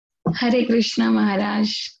Hare Krishna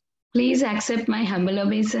Maharaj. Please accept my humble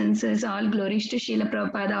obeisances. All glories to Srila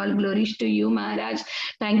Prabhupada. All glories to you, Maharaj.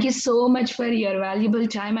 Thank you so much for your valuable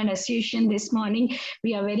time and association this morning.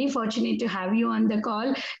 We are very fortunate to have you on the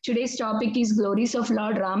call. Today's topic is glories of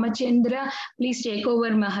Lord Ramachandra. Please take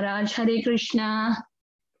over, Maharaj. Hare Krishna.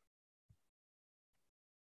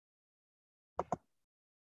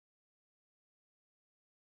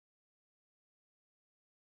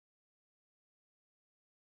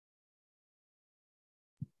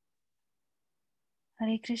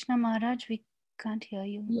 Hare Krishna Maharaj, we can't hear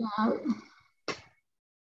you. Yeah.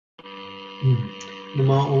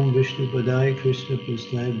 Nama Om Vishnu Padaya Krishna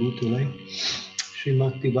Prasthaya Bhutale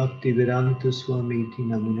Srimati Bhakti Vedanta Swami Iti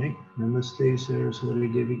Namune Namaste Saraswati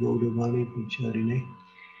Devi Gaudavani Pucharine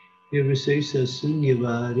Nirvisesa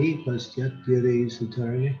Sunyavari Pastyathyare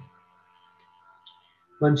Sutarne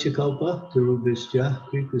Vanchakalpa Tarubhisja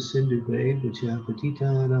Kripa Sindhuve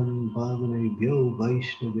Vachapatitanam Bhavanebhyo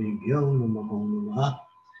Vaishnavebhyo Namo Namaha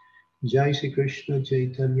Jai Shri Krishna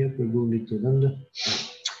Chaitanya Prabhu Nityananda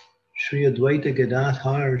Shri Advaita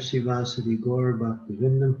Gadadhar Sivasadi Gaur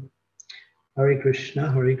Bhaktivinoda Hare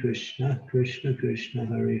Krishna, Krishna Krishna,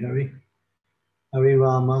 Hare Hare, Hare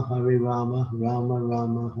Rama, Rama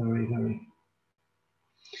Rama, Hare Hare.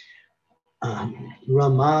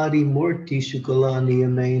 Ramadi Murti Shukalani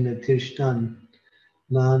Amena Tishtan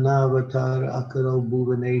Nanavatar Akaro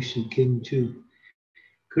Bhuvanesha Kintu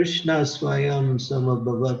Krishna Swayam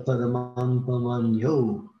Samabhavat Paramam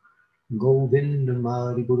Pamanyo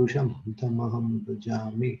Govindamari Purusham Tamaham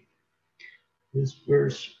Bhajami. This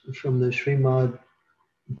verse from the Srimad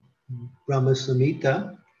Brahma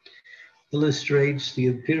Samhita illustrates the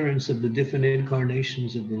appearance of the different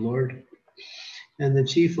incarnations of the Lord. And the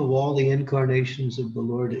chief of all the incarnations of the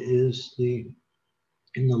Lord is in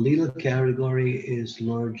the Leela category is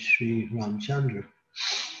Lord Sri Ramchandra.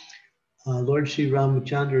 Lord Sri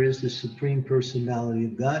Ramchandra is the Supreme Personality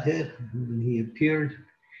of Godhead, and he appeared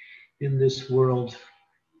in this world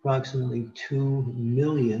approximately 2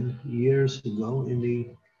 million years ago in the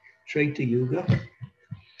Treta Yuga.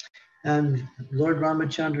 And Lord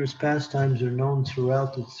Ramachandra's pastimes are known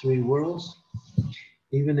throughout the 3 worlds.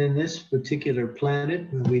 Even in this particular planet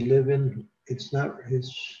we live in, it's not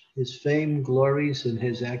his fame, glories, and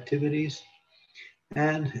his activities,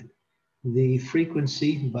 and the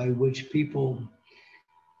frequency by which people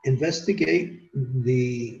investigate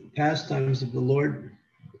the pastimes of the Lord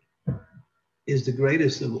is the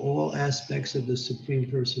greatest of all aspects of the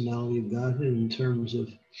Supreme Personality of Godhead in terms of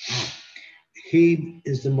he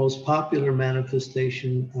is the most popular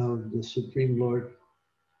manifestation of the Supreme Lord,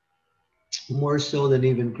 more so than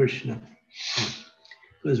even Krishna.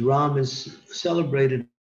 Because Ram is celebrated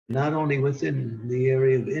not only within the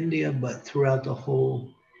area of India, but throughout the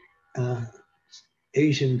whole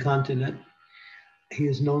Asian continent. He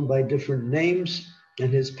is known by different names,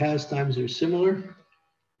 and his pastimes are similar,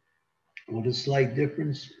 with a slight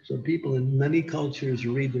difference. So people in many cultures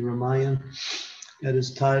read the Ramayana that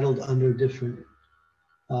is titled under different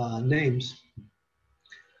names.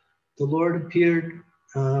 The Lord appeared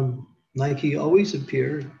like he always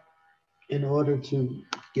appeared in order to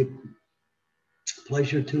give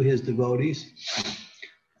pleasure to his devotees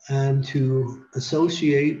and to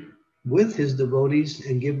associate with his devotees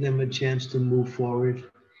and give them a chance to move forward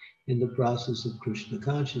in the process of Krishna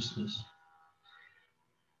consciousness.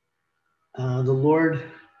 The Lord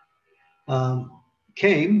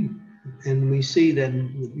came, and we see that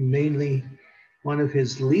mainly one of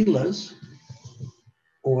his leelas,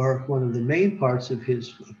 or one of the main parts of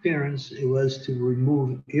his appearance, it was to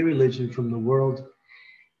remove irreligion from the world.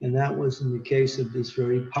 And that was in the case of this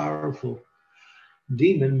very powerful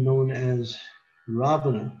demon known as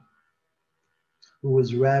Ravana, who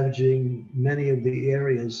was ravaging many of the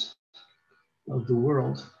areas of the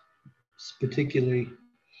world, particularly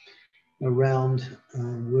around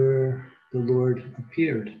where the Lord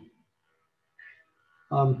appeared.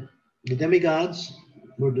 The demigods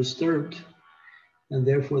were disturbed, and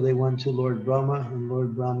therefore they went to Lord Brahma, and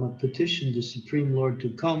Lord Brahma petitioned the Supreme Lord to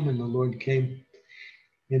come, and the Lord came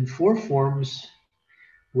in 4 forms,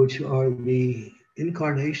 which are the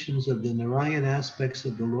incarnations of the Narayan aspects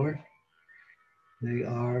of the Lord. They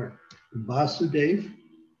are Vasudeva,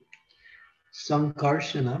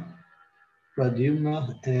 Sankarshana,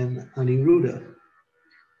 Pradyumna, and Aniruddha,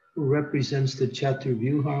 who represents the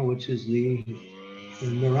Chaturvyuha, which is the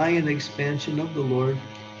Narayan expansion of the Lord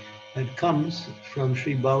that comes from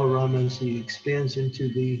Sri Balarama as he expands into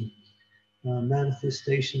the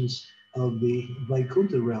manifestations of the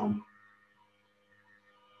Vaikuntha realm.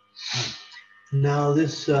 Now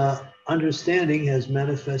this understanding has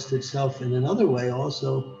manifested itself in another way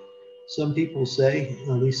also Some people say, at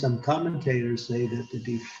least some commentators say, that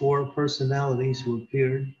the four personalities who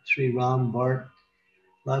appeared, Sri Ram, Bharat,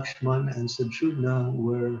 Lakshman, and Satrugna,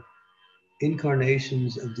 were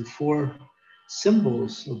incarnations of the four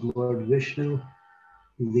symbols of Lord Vishnu,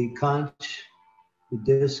 the conch, the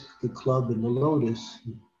disc, the club, and the lotus.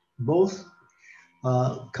 Both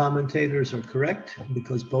commentators are correct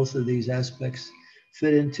because both of these aspects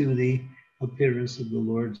fit into the appearance of the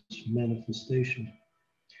Lord's manifestation.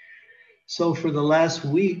 So for the last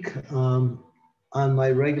week, on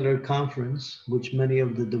my regular conference, which many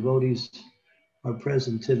of the devotees are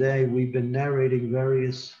present today, we've been narrating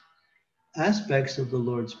various aspects of the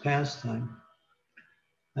Lord's pastime.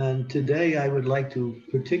 And today I would like to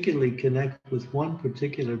particularly connect with one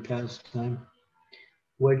particular pastime,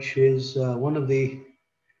 which is one of the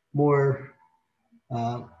more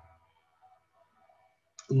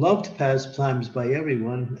loved pastimes by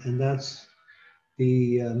everyone, and that's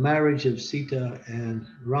the marriage of Sita and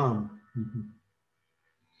Ram.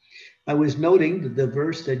 I was noting that the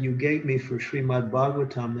verse that you gave me for Srimad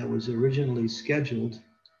Bhagavatam that was originally scheduled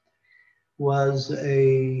was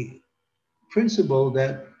a principle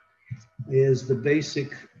that is the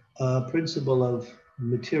basic principle of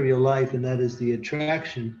material life, and that is the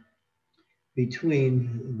attraction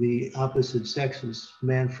between the opposite sexes,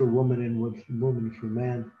 man for woman and woman for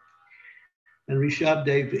man. And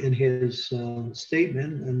Rishabdev in his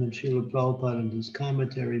statement, and then Srila Prabhupada in his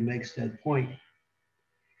commentary makes that point.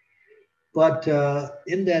 But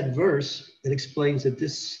in that verse, it explains that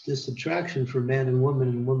this attraction for man and woman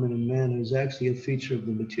and man is actually a feature of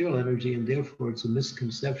the material energy, and therefore it's a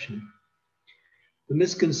misconception. The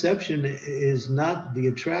misconception is not the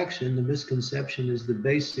attraction. The misconception is the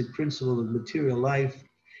basic principle of material life,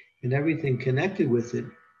 and everything connected with it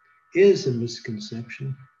is a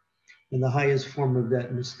misconception. And the highest form of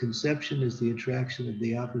that misconception is the attraction of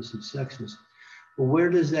the opposite sexes. But where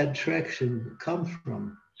does that attraction come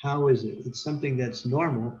from? How is it? It's something that's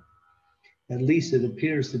normal. At least it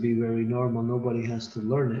appears to be very normal. Nobody has to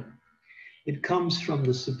learn it. It comes from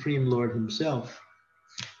the Supreme Lord himself.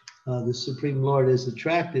 The Supreme Lord is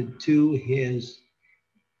attracted to his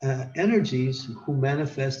energies who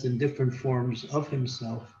manifest in different forms of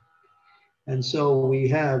himself. And so we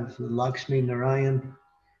have Lakshmi Narayan,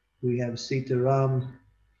 we have Sita Ram,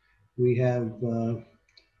 we have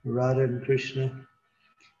Radha and Krishna,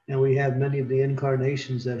 and we have many of the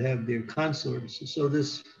incarnations that have their consorts. So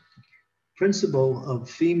this principle of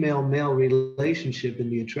female-male relationship in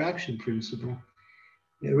the attraction principle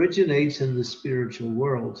originates in the spiritual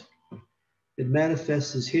world. It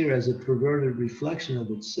manifests here as a perverted reflection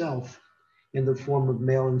of itself in the form of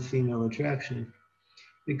male and female attraction,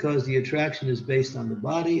 because the attraction is based on the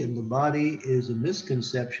body, and the body is a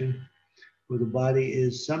misconception, where the body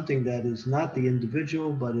is something that is not the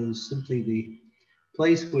individual, but is simply the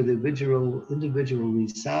place where the individual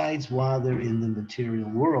resides while they're in the material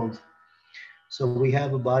world. So we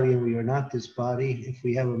have a body and we are not this body. If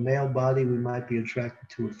we have a male body, we might be attracted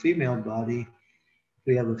to a female body. If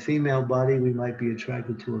we have a female body, we might be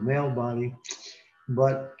attracted to a male body.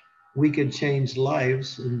 But we can change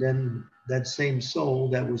lives, and then that same soul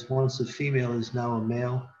that was once a female is now a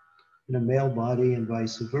male in a male body, and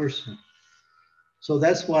vice versa. So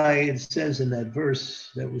that's why it says in that verse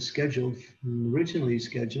that was originally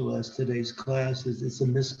scheduled as today's class, is it's a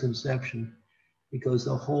misconception, because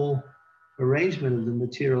the whole arrangement of the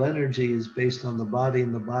material energy is based on the body,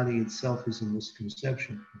 and the body itself is a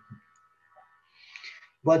misconception.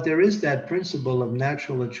 But there is that principle of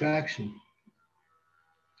natural attraction.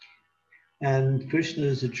 And Krishna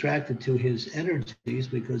is attracted to his energies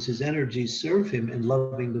because his energies serve him in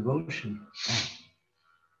loving devotion.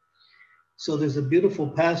 So there's a beautiful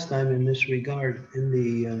pastime in this regard in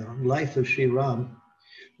the life of Sri Ram.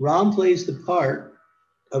 Ram plays the part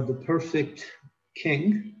of the perfect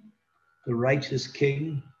king, the righteous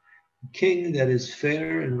king that is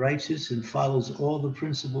fair and righteous and follows all the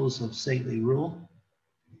principles of saintly rule.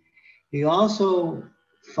 He also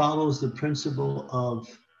follows the principle of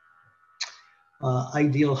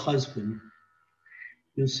ideal husband.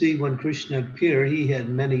 You see, when Krishna appeared, he had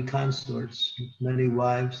many consorts, many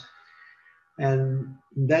wives. And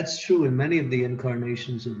that's true in many of the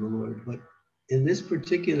incarnations of the Lord. But in this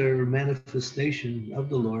particular manifestation of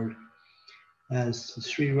the Lord, as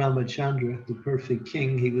Sri Ramachandra, the perfect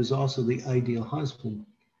king, he was also the ideal husband.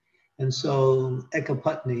 And so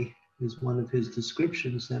Ekapatni is one of his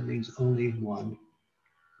descriptions. That means only one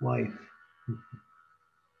wife.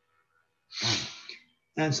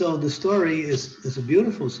 And so the story is a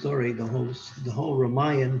beautiful story. The whole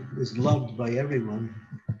Ramayana is loved by everyone.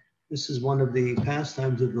 This is one of the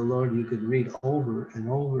pastimes of the Lord you could read over and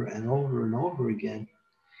over and over and over again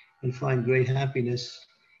and find great happiness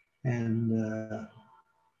and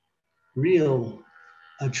real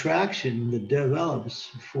attraction that develops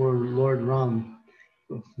for Lord Ram,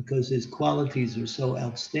 because his qualities are so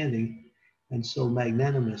outstanding and so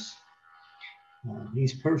magnanimous.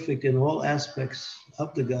 He's perfect in all aspects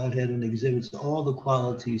of the Godhead and exhibits all the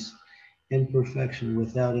qualities in perfection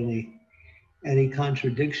without any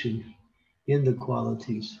contradiction in the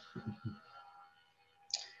qualities.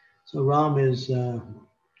 So Ram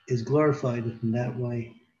is glorified in that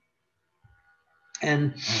way.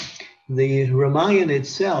 And the Ramayana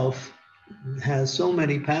itself has so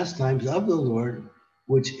many pastimes of the Lord,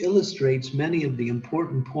 which illustrates many of the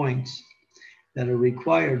important points that are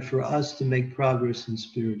required for us to make progress in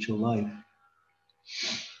spiritual life.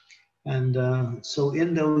 And so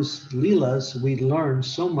in those Leelas, we learn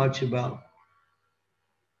so much about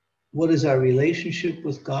what is our relationship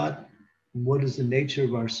with God, and what is the nature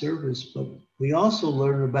of our service, but we also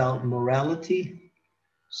learn about morality,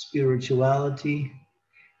 spirituality,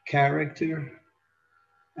 character,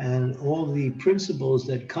 and all the principles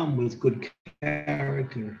that come with good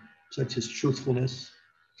character, such as truthfulness,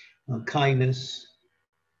 kindness,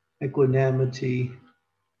 equanimity,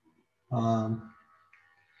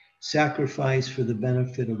 sacrifice for the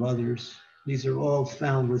benefit of others. These are all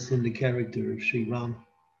found within the character of Sri Ram.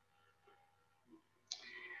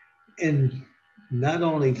 And not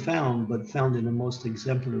only found, but found in the most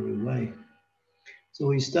exemplary way. So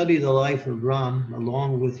we study the life of Ram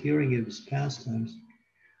along with hearing of his pastimes.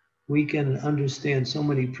 We can understand so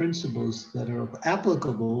many principles that are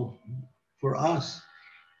applicable for us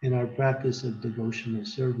in our practice of devotional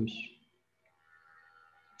service.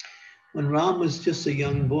 When Ram was just a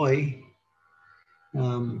young boy,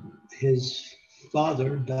 his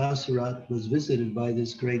father, Dasarat, was visited by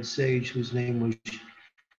this great sage whose name was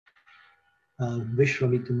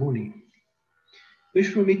Vishwamitra Muni.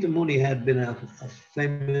 Vishwamitra Muni had been a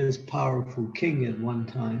famous, powerful king at one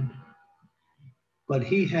time, but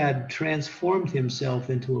he had transformed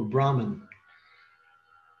himself into a Brahmin.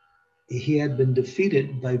 He had been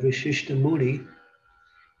defeated by Vashishta Muni,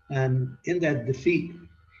 and in that defeat,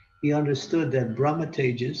 he understood that Brahma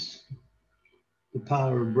Tejas, the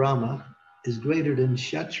power of Brahma, is greater than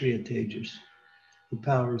Kshatriya Tejas, the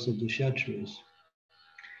powers of the Kshatriyas.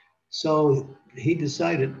 So he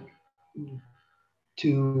decided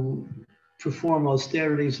to perform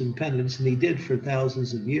austerities and penance, and he did for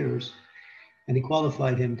thousands of years, and he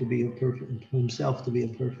qualified himself to be a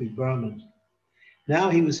perfect Brahmin. Now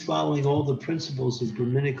he was following all the principles of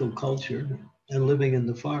Brahminical culture and living in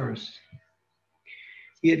the forest.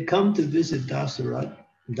 He had come to visit Dasarat.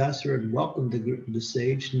 Dasarat welcomed the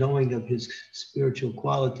sage, knowing of his spiritual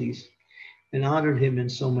qualities, and honored him in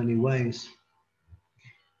so many ways.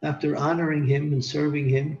 After honoring him and serving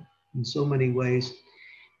him in so many ways,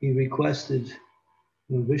 he requested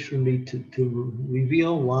Vishwamitra to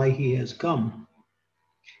reveal why he has come.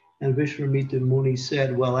 And Vishwamitra Muni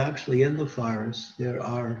said, well, actually in the forest, there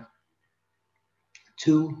are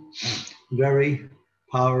two very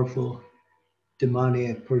powerful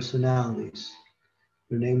demoniac personalities.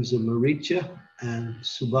 Their names are Maricha and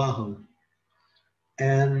Subahu.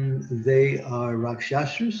 And they are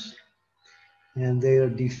Rakshasas, and they are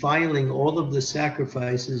defiling all of the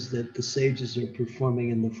sacrifices that the sages are performing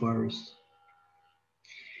in the forest.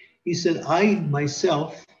 He said, I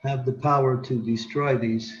myself have the power to destroy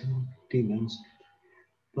these demons,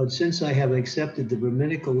 but since I have accepted the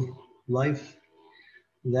Brahminical life,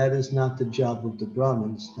 that is not the job of the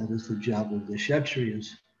Brahmins, that is the job of the Kshatriyas.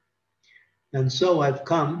 And so I've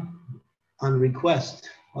come on request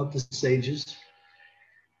of the sages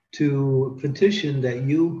to petition that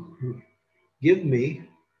you give me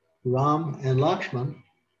Ram and Lakshman,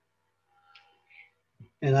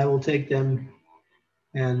 and I will take them,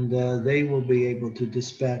 and they will be able to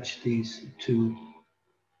dispatch these two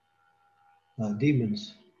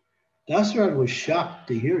demons. Dasarat was shocked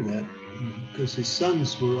to hear that, because his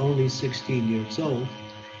sons were only 16 years old.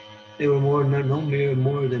 They were no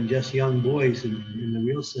more than just young boys in the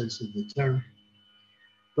real sense of the term.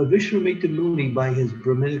 But Vishwamitra Muni, by his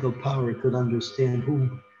Brahminical power, could understand who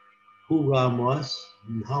Ram was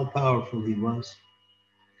and how powerful he was.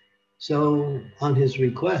 So on his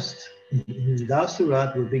request,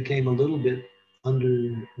 Dasarat became a little bit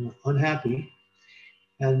unhappy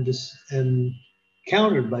and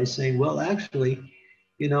countered by saying, well, actually,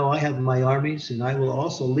 I have my armies and I will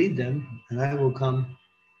also lead them, and I will come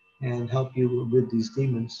and help you with these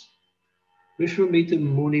demons. Vishwamitra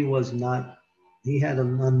Muni he had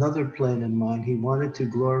another plan in mind. He wanted to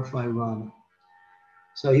glorify Ram.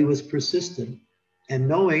 So he was persistent. And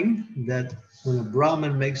knowing that when a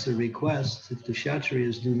Brahmin makes a request, if the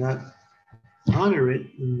Kshatriyas do not honor it,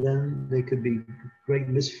 then there could be great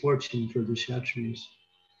misfortune for the Kshatriyas.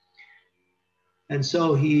 And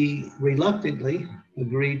so he reluctantly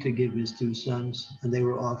agreed to give his 2 sons, and they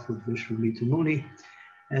were off with Vishwamitra Muni.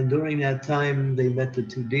 And during that time, they met the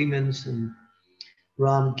 2 demons, and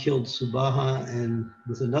Ram killed Subaha, and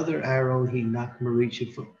with another arrow, he knocked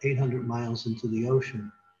Maricha for 800 miles into the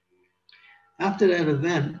ocean. After that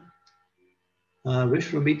event,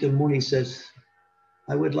 Vishwamitra Muni says,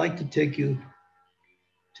 I would like to take you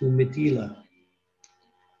to Mithila.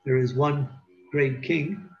 There is one great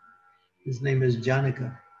king. His name is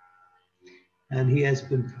Janaka. And he has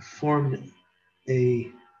been performed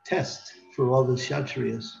a test for all the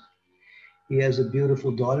Kshatriyas. He has a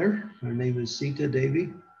beautiful daughter. Her name is Sita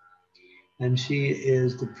Devi. And she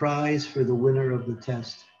is the prize for the winner of the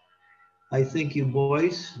test. I think you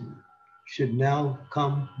boys should now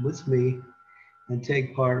come with me and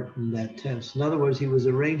take part in that test. In other words, he was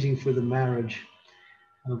arranging for the marriage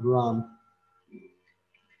of Ram.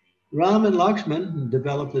 Ram and Lakshman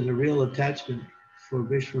developed a real attachment for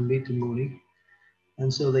Vishwamitra Muni,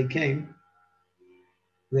 and so they came.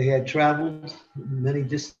 They had traveled many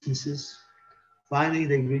distances. Finally,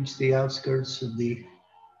 they reached the outskirts of the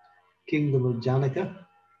kingdom of Janaka.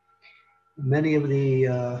 Many of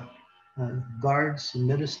the guards and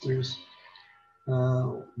ministers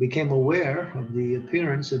became aware of the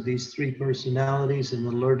appearance of these 3 personalities and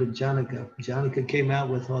alerted Janaka. Janaka came out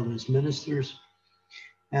with all his ministers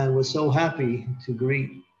and was so happy to greet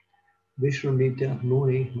Vishwamitra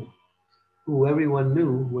Muni, who everyone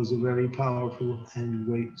knew was a very powerful and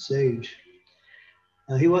great sage.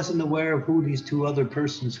 He wasn't aware of who these 2 other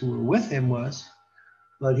persons who were with him was,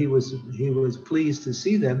 but he was pleased to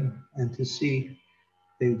see them and to see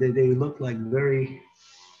they looked like very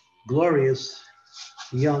glorious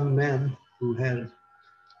young men who had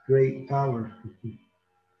great power.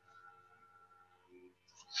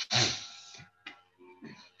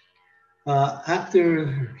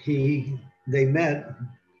 After they met,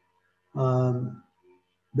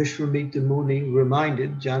 Vishwamitra Muni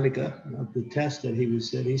reminded Janaka of the test that he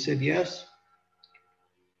was said. He said, yes,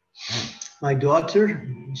 my daughter,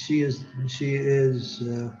 she is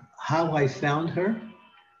how I found her.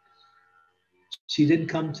 She didn't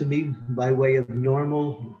come to me by way of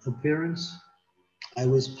normal appearance. I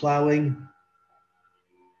was plowing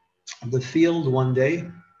the field one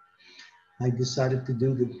day. I decided to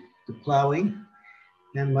do the plowing,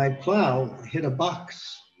 and my plow hit a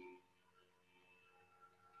box.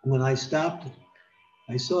 When I stopped,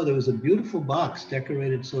 I saw there was a beautiful box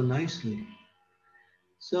decorated so nicely.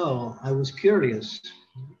 So I was curious,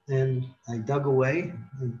 and I dug away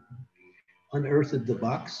and unearthed the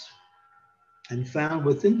box and found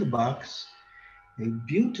within the box a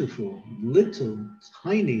beautiful, little,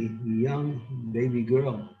 tiny, young baby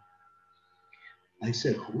girl. I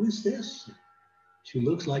said, who is this? She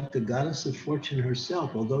looks like the goddess of fortune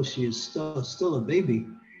herself, although she is still a baby.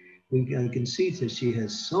 I can see that she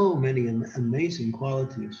has so many amazing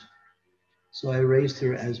qualities. So I raised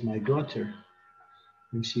her as my daughter,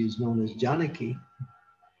 and she is known as Janaki,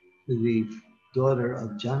 the daughter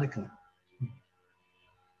of Janaka.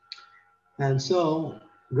 And so,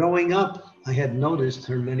 growing up, I had noticed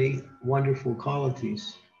her many wonderful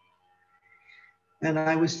qualities. And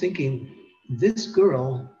I was thinking, this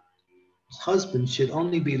girl's husband should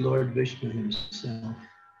only be Lord Vishnu himself.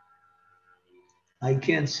 I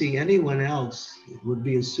can't see anyone else would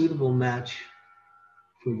be a suitable match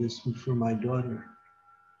for my daughter.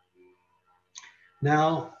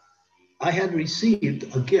 Now, I had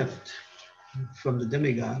received a gift from the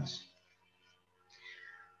demigods.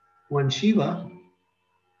 When Shiva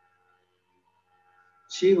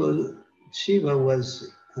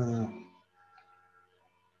was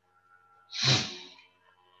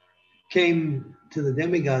came to the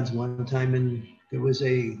demigods one time, and there was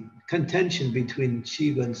a contention between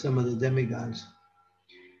Shiva and some of the demigods.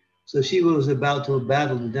 So Shiva was about to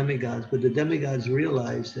battle the demigods, but the demigods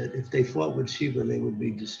realized that if they fought with Shiva, they would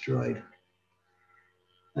be destroyed.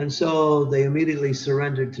 And so they immediately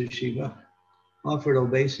surrendered to Shiva, offered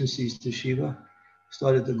obeisances to Shiva,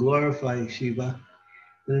 started to glorify Shiva,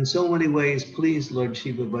 and in so many ways pleased Lord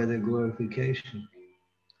Shiva by their glorification.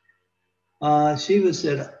 Shiva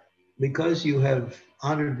said, because you have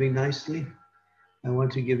honored me nicely, I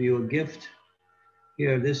want to give you a gift.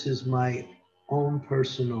 Here, this is my own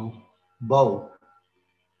personal bow.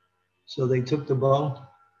 So they took the bow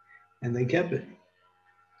and they kept it.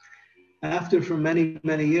 After, for many,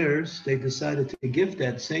 many years, they decided to gift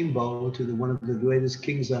that same bow to one of the greatest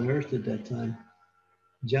kings on earth at that time.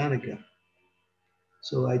 Janaka.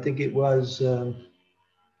 So I think it was,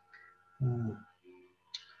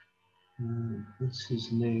 what's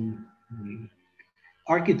his name? The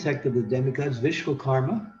architect of the demigods,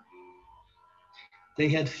 Vishwakarma. They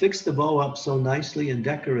had fixed the bow up so nicely and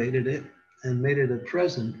decorated it and made it a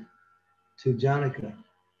present to Janaka.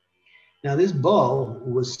 Now this bow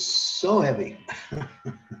was so heavy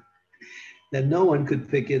that no one could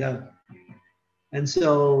pick it up. And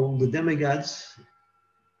so the demigods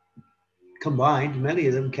combined, many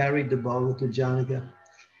of them carried the bow to Janaka,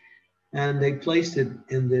 and they placed it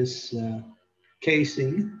in this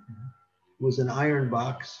casing. It was an iron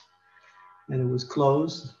box, and it was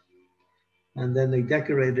closed. And then they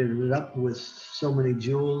decorated it up with so many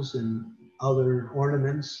jewels and other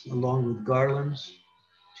ornaments, along with garlands.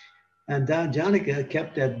 And Janaka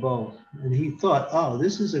kept that bow, and he thought, oh,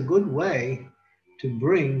 this is a good way to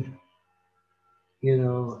bring,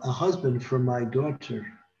 a husband for my daughter.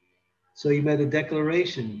 So he made a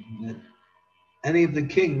declaration that any of the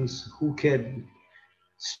kings who could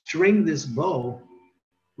string this bow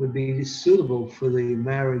would be suitable for the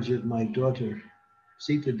marriage of my daughter,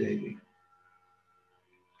 Sita Devi.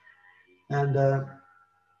 And the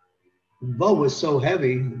bow was so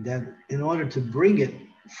heavy that in order to bring it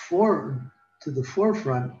to the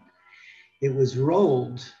forefront, it was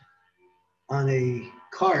rolled on a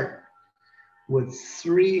cart with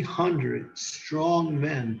 300 strong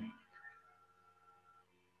men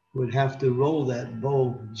would have to roll that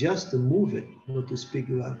bow just to move it, not to speak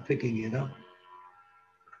about picking it up.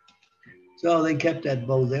 So they kept that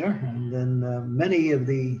bow there, and then many of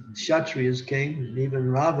the Kshatriyas came, and even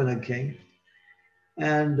Ravana came,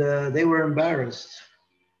 and they were embarrassed.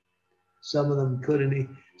 Some of them couldn't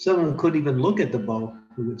even look at the bow,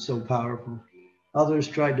 it was so powerful. Others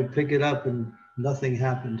tried to pick it up, and nothing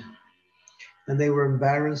happened. And they were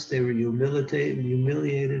embarrassed, they were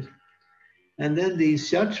humiliated. And then these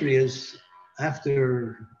Kshatriyas,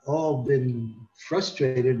 after all been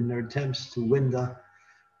frustrated in their attempts to win the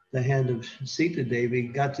hand of Sita Devi,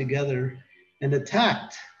 got together and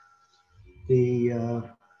attacked the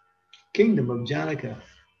kingdom of Janaka.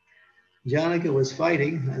 Janaka was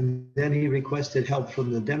fighting, and then he requested help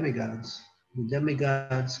from the demigods. The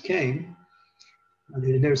demigods came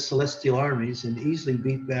in their celestial armies and easily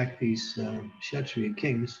beat back these Kshatriya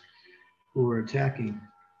kings who were attacking.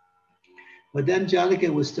 But then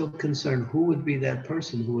Janaka was still concerned, who would be that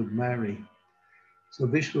person who would marry? So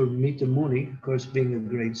Vishwamitra Muni, of course, being a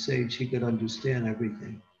great sage, he could understand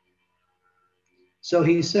everything. So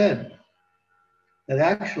he said that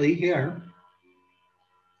actually here,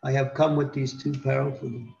 I have come with these two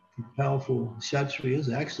powerful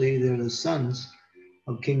Kshatriyas. Actually, they're the sons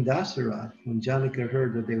of King Dasarath. When Janaka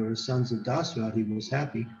heard that they were sons of Dasarath, he was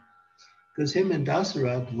happy, because him and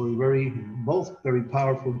Dasarath were both very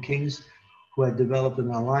powerful kings who had developed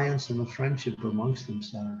an alliance and a friendship amongst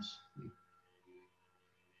themselves.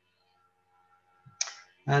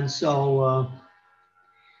 And so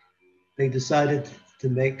they decided to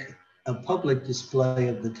make a public display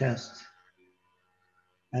of the test.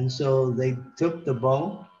 And so they took the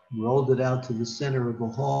bow, rolled it out to the center of the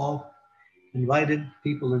hall, invited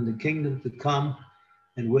people in the kingdom to come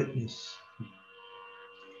and witness.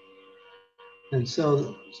 And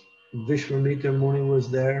so Vishwamitra Muni was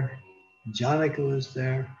there, Janaka was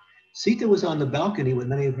there. Sita was on the balcony with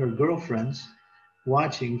many of her girlfriends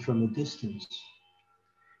watching from a distance.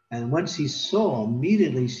 And when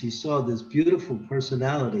immediately she saw this beautiful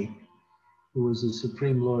personality who was the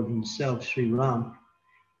Supreme Lord himself, Sri Ram,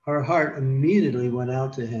 her heart immediately went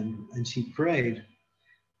out to him and she prayed,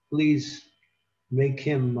 please make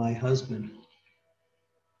him my husband.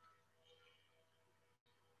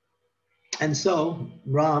 And so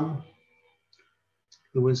Ram,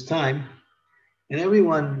 it was time, and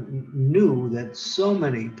everyone knew that so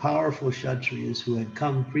many powerful Kshatriyas who had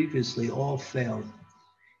come previously all failed.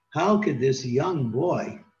 How could this young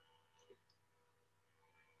boy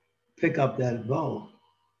pick up that bow?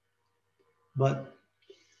 But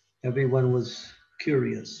everyone was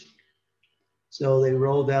curious. So they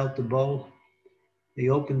rolled out the bow, they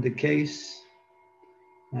opened the case,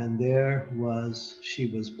 and there was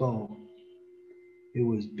Shiva's bow. It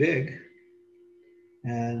was big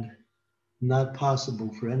and not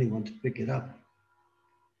possible for anyone to pick it up.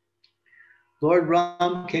 Lord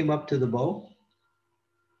Ram came up to the bow.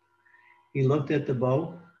 He looked at the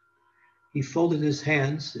bow. He folded his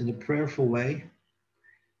hands in a prayerful way,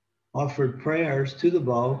 offered prayers to the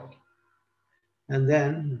bow, and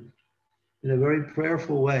then, in a very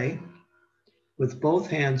prayerful way, with both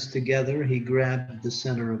hands together, he grabbed the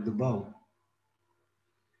center of the bow.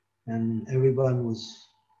 And everyone was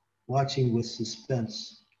watching with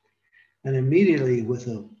suspense. And immediately, with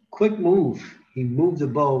a quick move, he moved the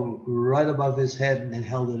bow right above his head and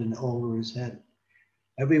held it over his head.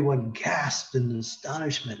 Everyone gasped in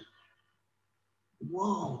astonishment.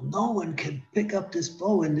 Whoa, no one can pick up this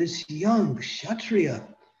bow, and this young Kshatriya,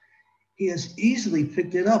 he has easily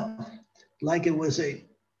picked it up like it was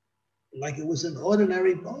an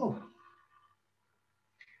ordinary bow.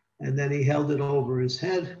 And then he held it over his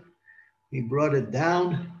head. He brought it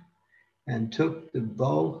down and took the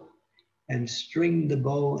bow and stringed the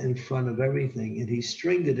bow in front of everything. And he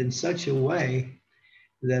stringed it in such a way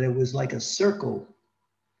that it was like a circle.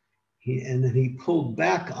 And then he pulled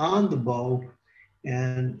back on the bow,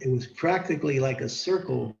 and it was practically like a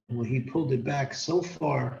circle when he pulled it back so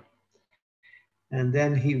far. And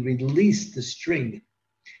then he released the string.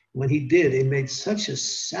 When he did, it made such a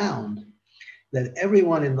sound that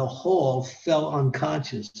everyone in the hall fell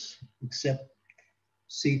unconscious, except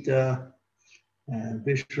Sita,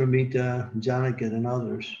 Vishwamitra, Janaka, and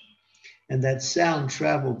others. And that sound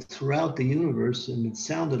traveled throughout the universe, and it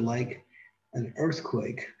sounded like an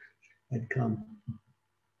earthquake had come.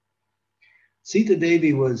 Sita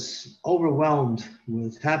Devi was overwhelmed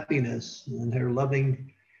with happiness, and her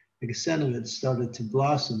loving sentiment started to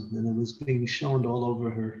blossom, and it was being shown all over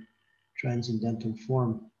her transcendental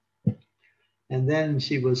form. And then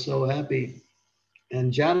she was so happy.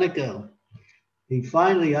 And Janaka, he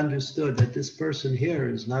finally understood that this person here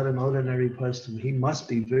is not an ordinary person. He must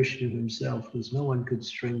be Vishnu himself, because no one could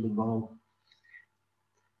string the bow.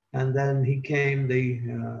 And then he came, they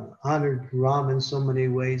honored Ram in so many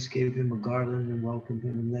ways, gave him a garland and welcomed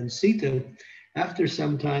him. And then Sita, after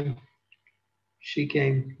some time, she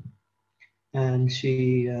came and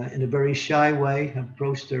she, in a very shy way,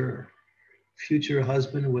 approached her future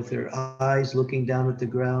husband with her eyes looking down at the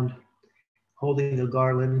ground, holding a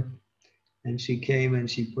garland. And she came and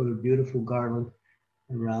she put a beautiful garland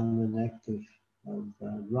around the neck of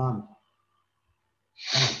Ram.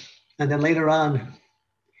 And then later on,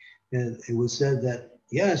 it was said that,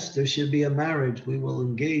 yes, there should be a marriage. We will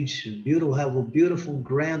engage, have a beautiful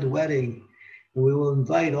grand wedding, and we will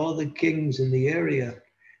invite all the kings in the area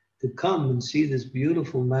to come and see this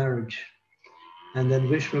beautiful marriage. And then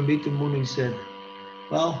Vishwamitra Muni said,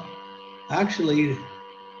 well, actually,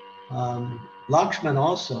 Lakshman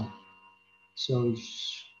also. So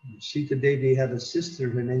Sita Devi had a sister,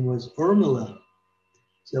 her name was Urmila.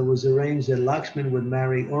 So it was arranged that Lakshman would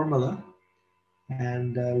marry Urmila,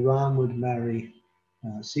 and Ram would marry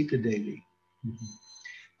Sita Devi.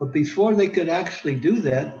 But before they could actually do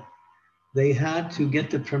that, they had to get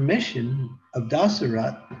the permission of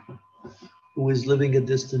Dasarat, who was living a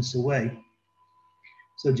distance away.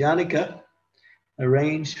 So Janaka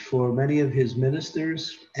arranged for many of his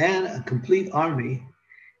ministers and a complete army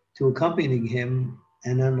to accompany him,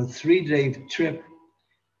 and on a 3-day trip,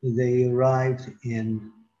 they arrived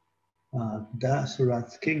in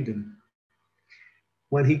Dasarat's kingdom.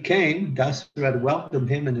 When he came, Dasarat welcomed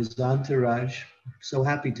him and his entourage, so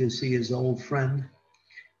happy to see his old friend,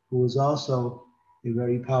 who was also a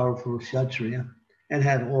very powerful Kshatriya and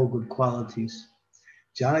had all good qualities.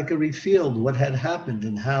 Janaka revealed what had happened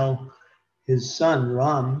and how his son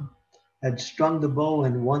Ram had strung the bow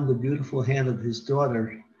and won the beautiful hand of his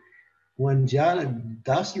daughter. When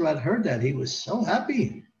Dasarat heard that, he was so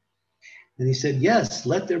happy. And he said, yes,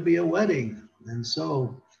 let there be a wedding. And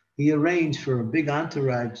so he arranged for a big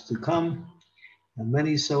entourage to come, and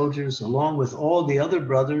many soldiers, along with all the other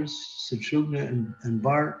brothers, Satrughna and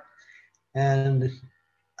Bharat. And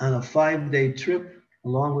on a 5-day trip,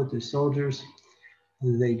 along with the soldiers,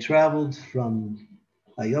 they traveled from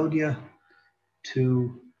Ayodhya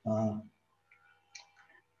to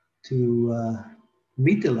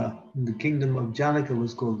Mithila. The kingdom of Janaka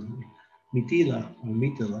was called Mithila or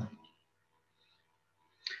Mithila.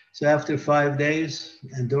 So after 5 days,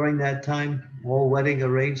 and during that time, all wedding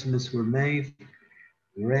arrangements were made.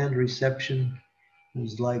 Grand reception. It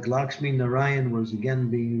was like Lakshmi Narayan was again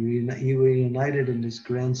being reunited in this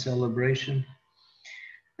grand celebration.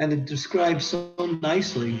 And it describes so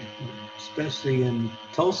nicely, especially in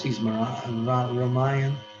Tulsi's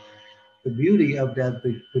Ramayana, the beauty of that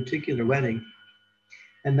particular wedding.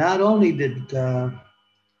 And not only did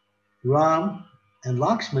Ram and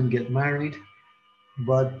Lakshman get married,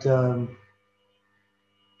 but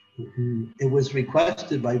it was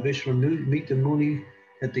requested by Vishwamitra Muni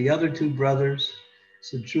that the other 2 brothers,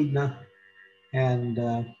 Satrughna and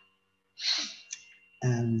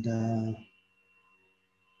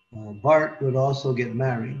Bharat, would also get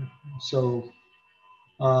married. So,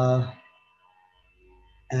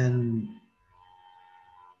 and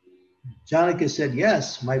Janaka said,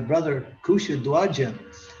 yes, my brother Kushadwaja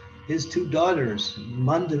his two daughters,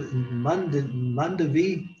 Mandavi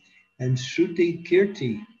and Shruti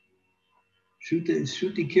Kirti.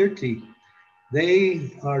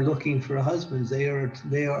 They are looking for husbands. They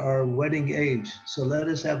are wedding age. So let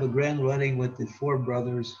us have a grand wedding with the four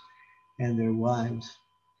brothers and their wives.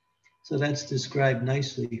 So that's described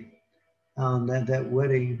nicely on that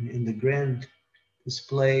wedding in the grand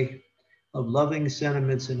display of loving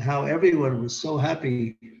sentiments, and how everyone was so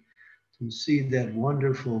happy to see that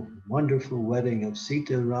wonderful, wonderful wedding of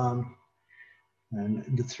Sita, Ram, and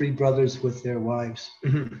the three brothers with their wives.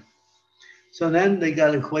 So then they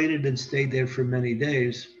got acquainted and stayed there for many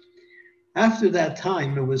days. After that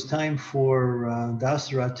time, it was time for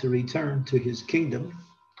Dasarath to return to his kingdom,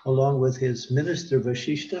 along with his minister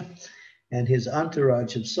Vashishta and his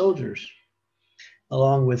entourage of soldiers,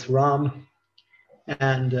 along with Ram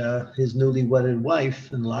and his newly wedded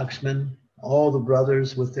wife and Lakshman, all the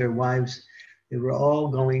brothers with their wives. They were all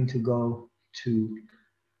going to go to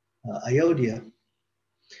Ayodhya.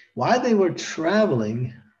 While they were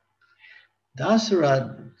traveling,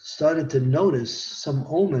 Dasarath started to notice some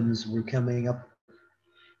omens were coming up,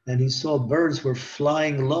 and he saw birds were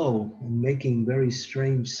flying low and making very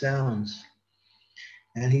strange sounds.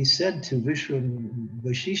 And he said to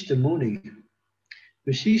Vashishta Muni,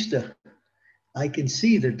 Vashishta, I can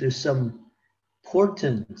see that there's some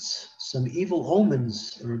portents, some evil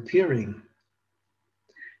omens are appearing.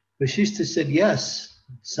 Vashishta said, yes,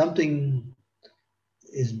 something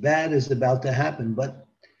is bad is about to happen, but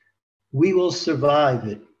we will survive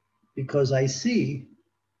it, because I see,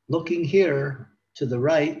 looking here to the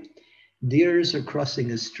right, deers are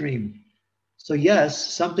crossing a stream. So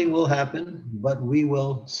yes, something will happen, but we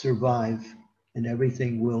will survive and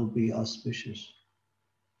everything will be auspicious.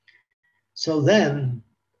 So then,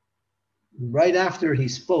 right after he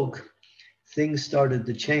spoke, things started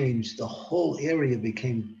to change. The whole area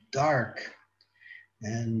became dark,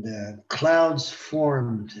 and clouds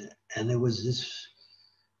formed, and there was this,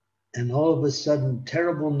 and all of a sudden,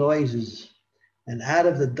 terrible noises. And out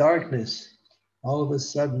of the darkness, all of a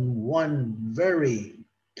sudden, one very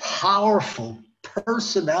powerful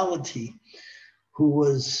personality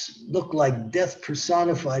who looked like death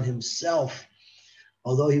personified himself.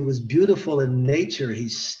 Although he was beautiful in nature, he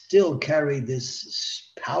still carried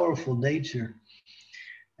this powerful nature.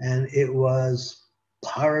 And it was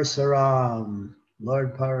Parasaram,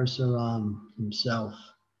 Lord Parasaram himself.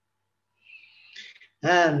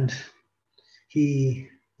 And he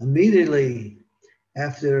immediately,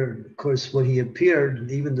 after, of course, when he appeared,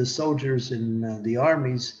 even the soldiers in the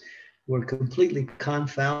armies were completely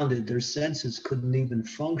confounded. Their senses couldn't even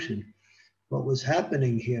function. What was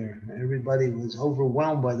happening here? Everybody was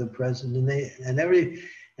overwhelmed by the presence,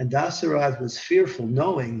 and Dasarath was fearful,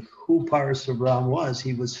 knowing who Parasaram was.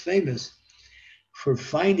 He was famous for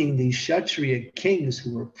finding these Kshatriya kings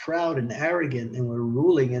who were proud and arrogant and were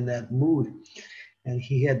ruling in that mood. And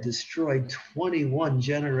he had destroyed 21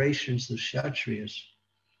 generations of Kshatriyas.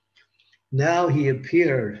 Now he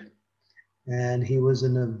appeared, and he was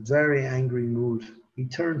in a very angry mood. He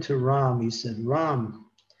turned to Ram. He said, Ram,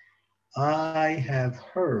 I have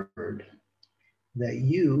heard that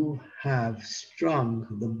you have strung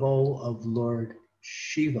the bow of Lord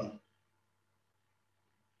Shiva.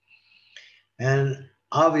 And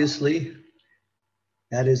obviously,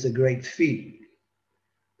 that is a great feat.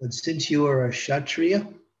 But since you are a Kshatriya,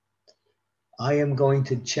 I am going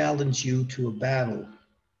to challenge you to a battle.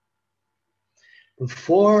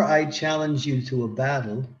 Before I challenge you to a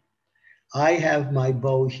battle, I have my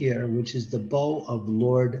bow here, which is the bow of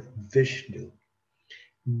Lord Vishnu.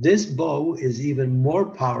 This bow is even more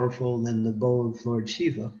powerful than the bow of Lord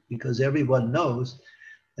Shiva, because everyone knows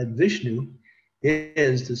that Vishnu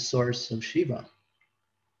is the source of Shiva.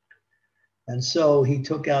 And so he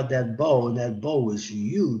took out that bow, and that bow was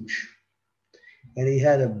huge. And he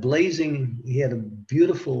had a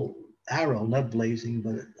beautiful arrow, not blazing,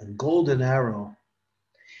 but a golden arrow.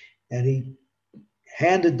 And he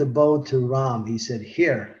handed the bow to Ram. He said,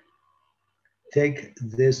 here, take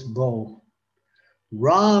this bow.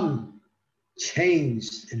 Ram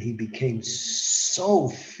changed, and he became so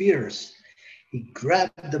fierce. He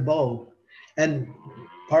grabbed the bow, and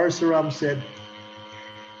Parasaram said,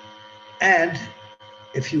 and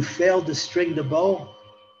if you fail to string the bow,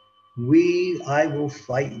 I will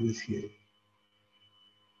fight with you.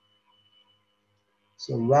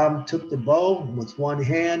 So Ram took the bow with one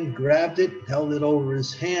hand, grabbed it, held it over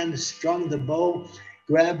his hand, strung the bow,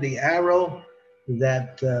 grabbed the arrow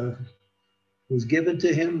that was given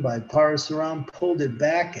to him by Parasaram, pulled it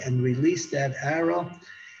back and released that arrow.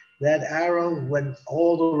 that arrow went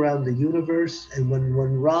all around the universe. And when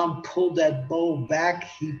Ram pulled that bow back,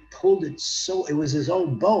 he pulled it so, it was his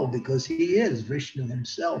own bow because he is Vishnu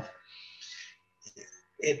himself.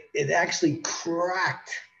 It actually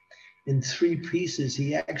cracked in 3 pieces.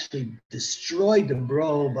 He actually destroyed the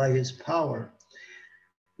bow by his power.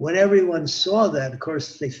 When everyone saw that, of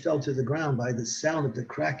course, they fell to the ground by the sound of the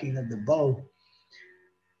cracking of the bow.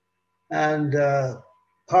 And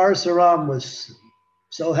Parasuram was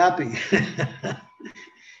so happy.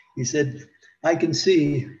 He said, I can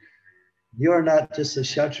see you're not just a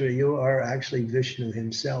Kshatriya, you are actually Vishnu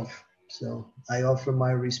himself. So I offer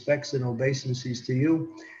my respects and obeisances to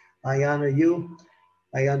you. I honor you.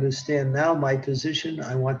 I understand now my position.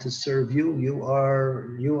 I want to serve you. You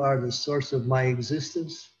are the source of my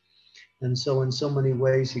existence. And so in so many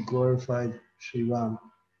ways, he glorified Sri Ram.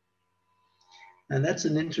 And that's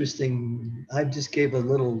an interesting, I just gave a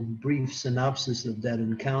little brief synopsis of that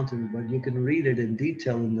encounter, but you can read it in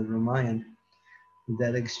detail in the Ramayana,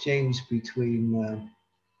 that exchange between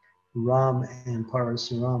Ram and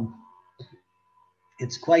Parasuram.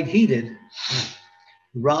 It's quite heated.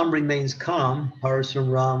 Ram remains calm.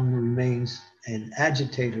 Parasuram remains an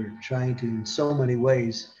agitator, trying to, in so many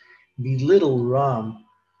ways, belittle Ram.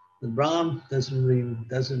 But Ram doesn't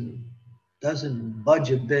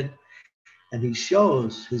budge a bit, and he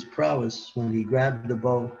shows his prowess when he grabbed the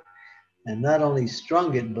bow and not only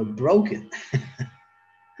strung it, but broke it.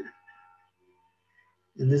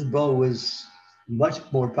 And this bow was much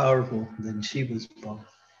more powerful than Shiva's bow.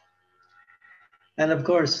 And of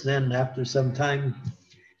course, then after some time,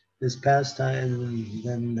 this pastime,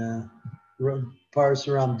 then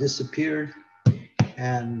Parasuram disappeared,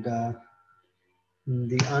 and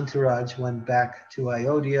the entourage went back to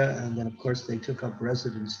Ayodhya, and then of course they took up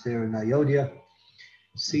residence there in Ayodhya.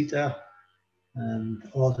 Sita and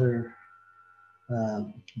all her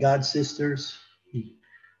god sisters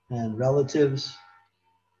and relatives,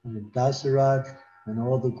 and Dasarat and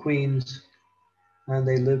all the queens, and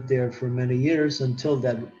they lived there for many years until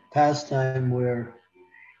that pastime where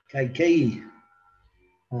Kaikeyi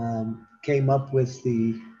came up with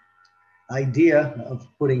the idea of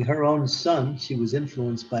putting her own son. She was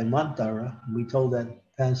influenced by Manthara. We told that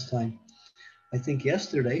pastime, I think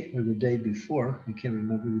yesterday or the day before. I can't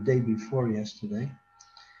remember, the day before yesterday.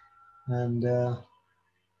 And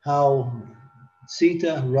how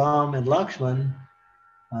Sita, Ram, and Lakshman,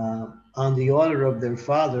 on the order of their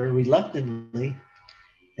father, reluctantly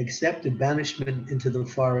accepted banishment into the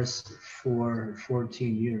forest for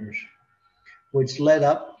 14 years, which led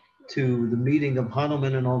up to the meeting of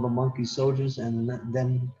Hanuman and all the monkey soldiers, and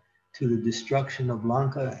then to the destruction of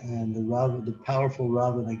Lanka and the powerful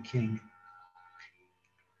Ravana king.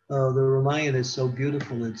 The Ramayana is so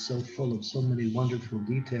beautiful, it's so full of so many wonderful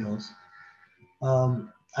details.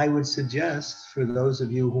 I would suggest for those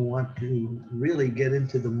of you who want to really get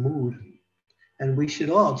into the mood, and we should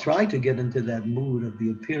all try to get into that mood of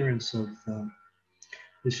the appearance of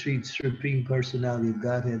the Supreme Personality of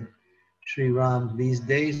Godhead, Sri Ram. These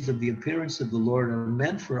days of the appearance of the Lord are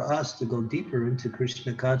meant for us to go deeper into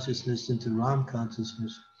Krishna consciousness, into Ram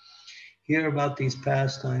consciousness, hear about these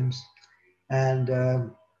pastimes,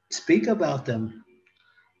 and speak about them,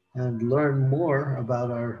 and learn more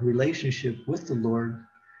about our relationship with the Lord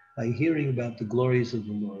by hearing about the glories of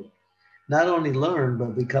the Lord. Not only learn,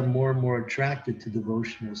 but become more and more attracted to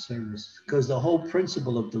devotional service, because the whole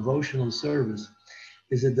principle of devotional service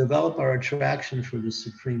is to develop our attraction for the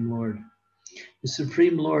Supreme Lord. The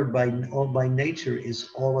Supreme Lord by nature is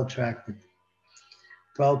all attractive.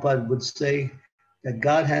 Prabhupada would say that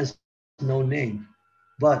God has no name,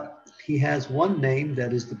 but he has one name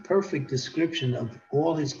that is the perfect description of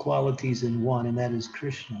all his qualities in one, and that is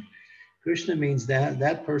Krishna. Krishna means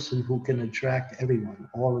that person who can attract everyone,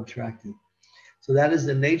 all attractive. So that is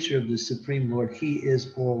the nature of the Supreme Lord. He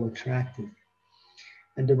is all attractive.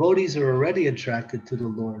 And devotees are already attracted to the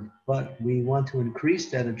Lord, but we want to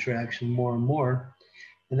increase that attraction more and more.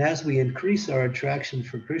 And as we increase our attraction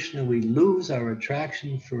for Krishna, we lose our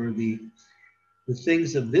attraction for the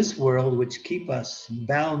things of this world, which keep us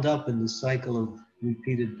bound up in the cycle of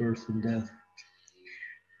repeated birth and death.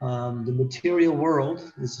 The material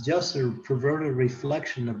world is just a perverted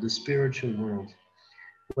reflection of the spiritual world.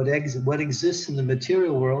 What exists in the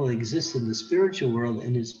material world exists in the spiritual world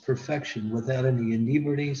in its perfection, without any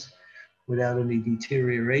inebrities, without any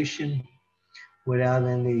deterioration, without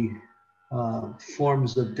any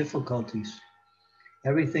forms of difficulties.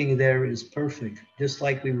 Everything there is perfect, just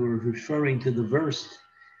like we were referring to the verse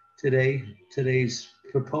today, today's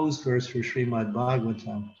proposed verse for Srimad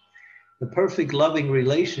Bhagavatam. The perfect loving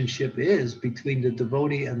relationship is between the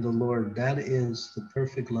devotee and the Lord. That is the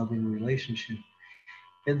perfect loving relationship.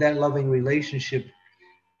 In that loving relationship,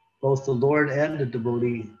 both the Lord and the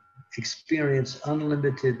devotee experience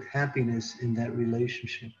unlimited happiness in that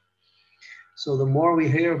relationship. So the more we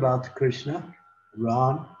hear about Krishna,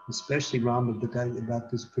 Ram, especially Ram,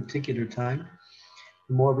 about this particular time,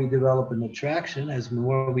 the more we develop an attraction. As the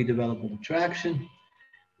more we develop an attraction,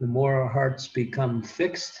 the more our hearts become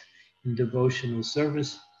fixed in devotional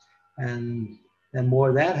service. And the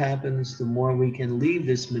more that happens, the more we can leave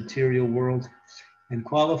this material world and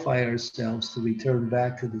qualify ourselves to return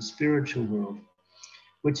back to the spiritual world,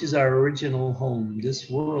 which is our original home. This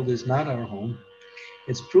world is not our home.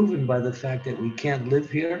 It's proven by the fact that we can't live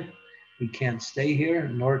here, we can't stay here,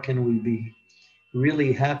 nor can we be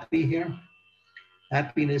really happy here.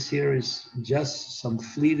 Happiness here is just some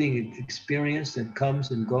fleeting experience that comes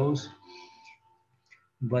and goes.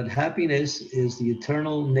 But happiness is the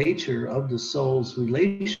eternal nature of the soul's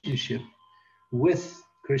relationship with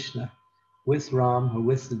Krishna, with Ram, or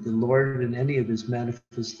with the Lord in any of his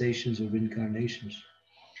manifestations or incarnations.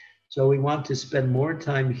 So we want to spend more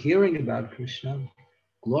time hearing about Krishna,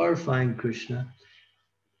 glorifying Krishna.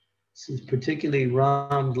 This is particularly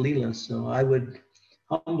Ram Leela. So I would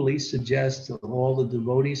humbly suggest to all the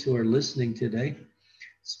devotees who are listening today,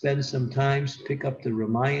 spend some time, pick up the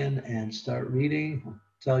Ramayana and start reading.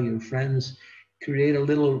 Tell your friends, create a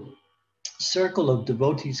little circle of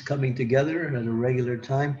devotees coming together at a regular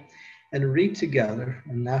time and read together.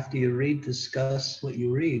 And after you read, discuss what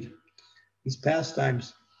you read. These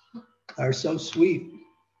pastimes are so sweet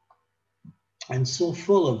and so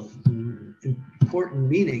full of important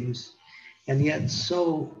meanings, and yet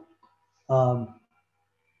so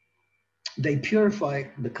they purify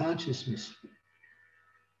the consciousness.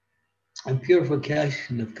 And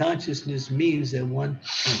purification of consciousness means that one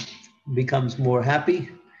becomes more happy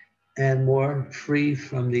and more free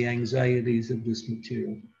from the anxieties of this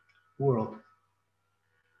material world.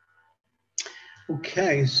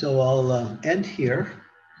 Okay, so I'll end here.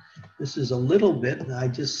 This is a little bit, I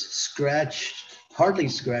just hardly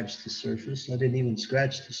scratched the surface. I didn't even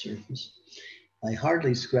scratch the surface. I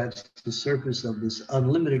hardly scratched the surface of this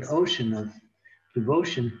unlimited ocean of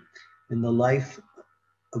devotion in the life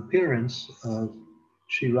appearance of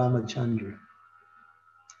Sri Ramachandra.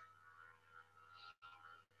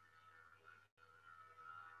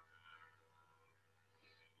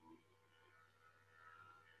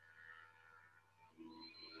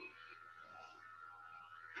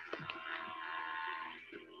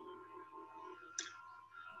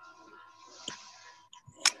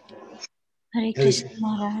 Hare Krishna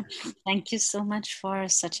Maharaj. Thank you so much for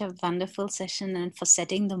such a wonderful session and for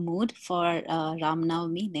setting the mood for Ram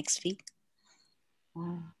Navami next week.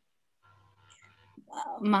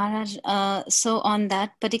 Maharaj, so on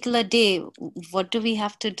that particular day, what do we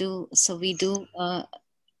have to do? So we do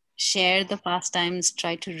share the pastimes,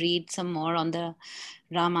 try to read some more on the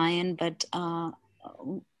Ramayana, but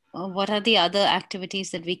what are the other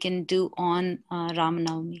activities that we can do on Ram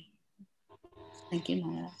Navami? Thank you,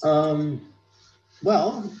 Maharaj.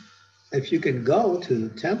 Well, if you can go to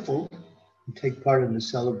the temple and take part in the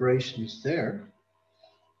celebrations there,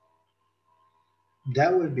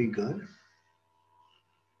 that would be good.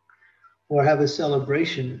 Or have a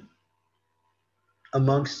celebration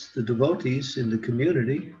amongst the devotees in the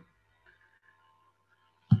community.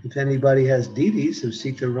 If anybody has deities of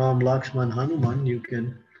Sita, Ram, Lakshman, Hanuman, you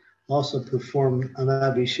can also perform an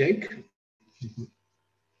abhishek.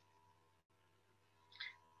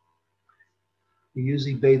 We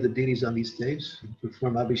usually bathe the deities on these days,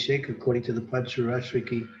 perform abhishek according to the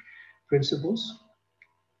Pancharashriki principles.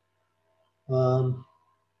 But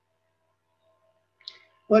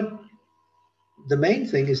the main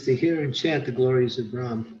thing is to hear and chant the glories of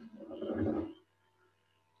Ram.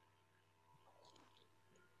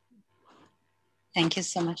 Thank you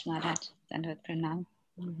so much, Maharaj. Dandavad Pranam.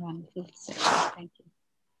 Wonderful session. Thank you.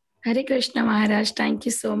 Hare Krishna Maharaj, thank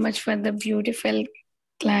you so much for the beautiful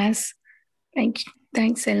class.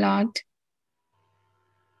 Thanks a lot.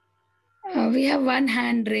 We have one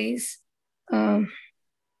hand raised.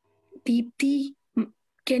 Deepti,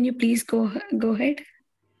 can you please go ahead?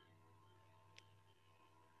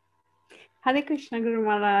 Hare Krishna Guru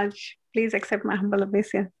Maharaj, please accept my humble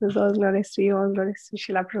obeisances. All glories to you, all glories to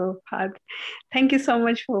Srila Prabhupada. Thank you so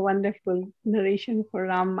much for wonderful narration for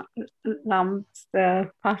Ram's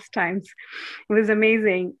pastimes. It was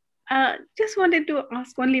amazing. Just wanted to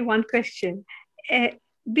ask only one question.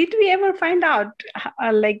 Did we ever find out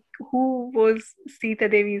like who was Sita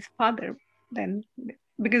Devi's father then?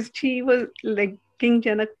 Because she was like King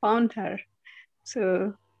Janak found her.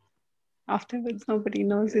 So afterwards? Nobody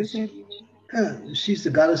knows, is it? She's the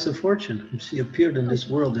goddess of fortune. She appeared in this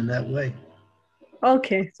world in that way.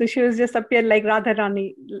 Okay, so she was just appeared like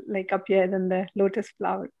Radharani, like appeared in the lotus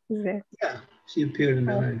flower, is it? Yeah, she appeared in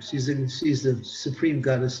that way. She's the supreme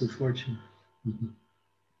goddess of fortune. Mm-hmm.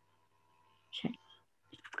 Okay.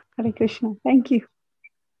 Hare Krishna. Thank you.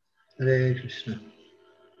 Hare Krishna.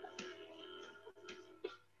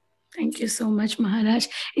 Thank you so much, Maharaj.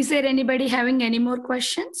 Is there anybody having any more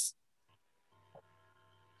questions?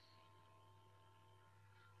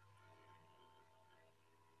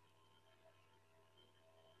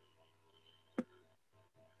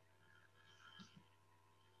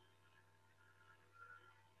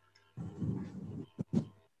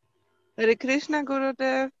 Hare Krishna,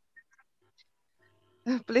 Gurudev.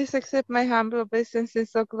 Please accept my humble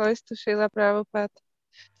obeisances. So glories to Srila Prabhupada.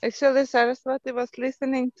 Actually, Saraswati was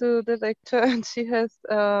listening to the lecture and she has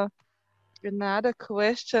another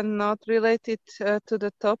question not related to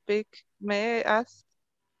the topic. May I ask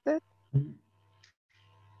that?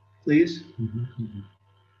 Please.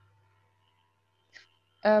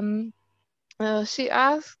 She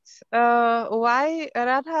asked why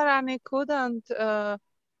Radharani couldn't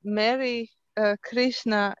marry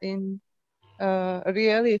Krishna in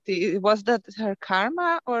reality. Was that her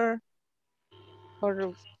karma, or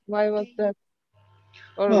why was that?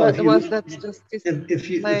 Or Well, was that just if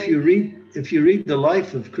you read the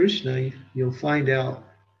life of Krishna, you'll find out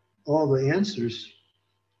all the answers.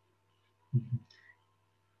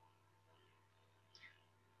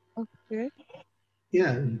 Okay.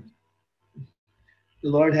 Yeah. The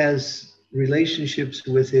Lord has relationships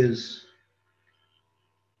with his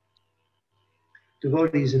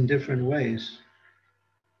devotees in different ways.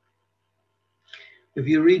 If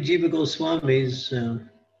you read Jiva Goswami's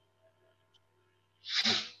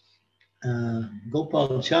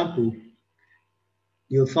Gopal Champu,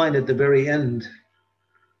 you'll find at the very end,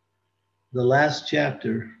 the last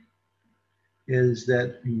chapter is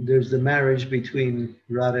that there's the marriage between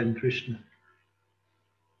Radha and Krishna.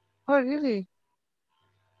 Oh, really?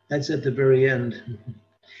 That's at the very end.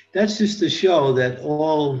 That's just to show that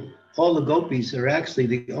all the gopis are actually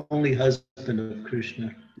the only husband of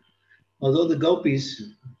Krishna. Although the gopis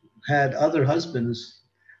had other husbands,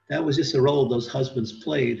 that was just a role those husbands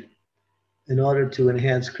played in order to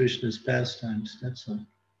enhance Krishna's pastimes. That's all.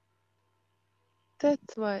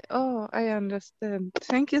 That's why. Oh, I understand.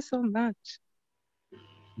 Thank you so much.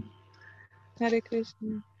 Hare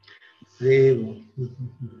Krishna. Thank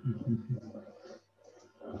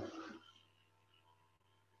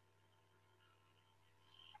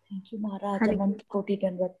you, Maharaj. Anant Koti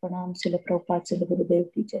Dandavat Pranam, Srila Prabhupada, Srila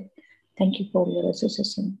Gurudev Ki Jai. Thank you for your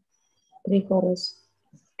association. Pray for us.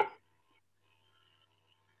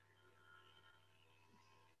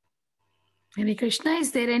 Hare Krishna.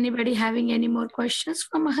 Is there anybody having any more questions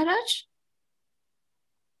for Maharaj?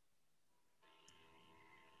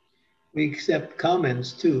 We accept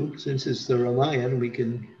comments too, since it's the Ramayana.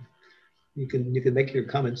 You can make your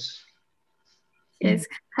comments. Yes.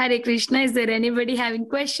 Hare Krishna. Is there anybody having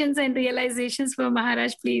questions and realizations for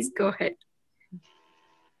Maharaj? Please go ahead.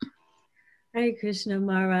 Hare Krishna,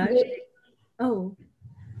 Maharaj. Oh,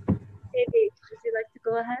 maybe would you like to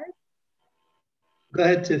go ahead? Go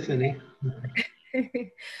ahead, Tiffany. All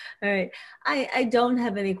right. I don't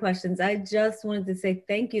have any questions. I just wanted to say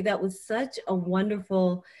thank you. That was such a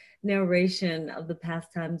wonderful narration of the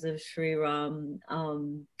pastimes of Sri Ram.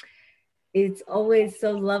 It's always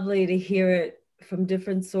so lovely to hear it from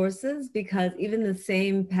different sources, because even the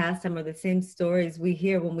same pastime or the same stories we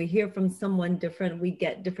hear, when we hear from someone different, we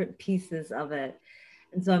get different pieces of it.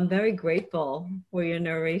 And so I'm very grateful for your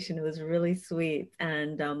narration. It was really sweet.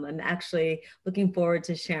 And I'm actually looking forward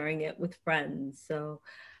to sharing it with friends. So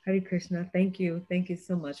Hare Krishna, thank you. Thank you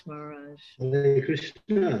so much, Maharaj. Hare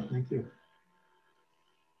Krishna, thank you.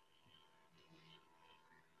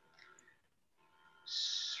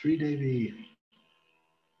 Sri Devi.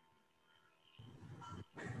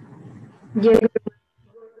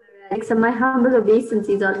 So my humble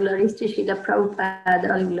obeisances, all glories to Srila Prabhupada,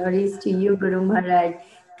 all glories to you, Guru Maharaj.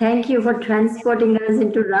 Thank you for transporting us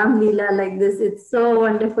into Ram Leela like this. It's so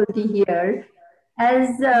wonderful to hear.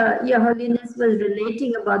 As Your Holiness was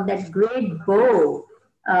relating about that great bow,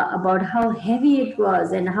 about how heavy it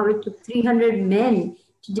was and how it took 300 men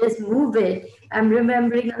to just move it, I'm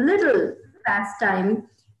remembering a little pastime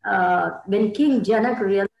when King Janak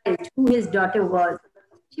realized who his daughter was.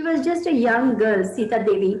 She was just a young girl, Sita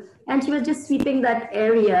Devi, and she was just sweeping that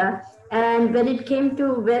area. And when it came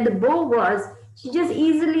to where the bow was, she just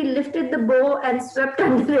easily lifted the bow and swept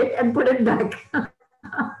under it and put it back.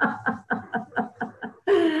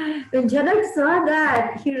 when Janak saw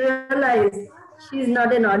that, he realized she's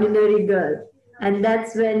not an ordinary girl. And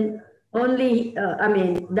that's when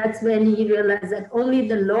that's when he realized that only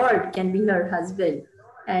the Lord can be her husband,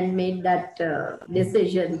 and made that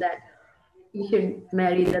decision that he should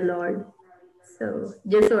marry the Lord. So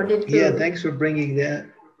just wanted to... Yeah, thanks for bringing that.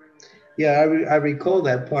 Yeah, I recall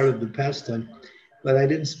that part of the pastime, but I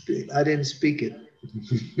didn't speak it.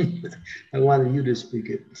 I wanted you to speak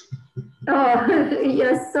it. Oh,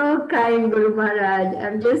 you're so kind, Guru Maharaj.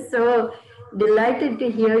 I'm just so delighted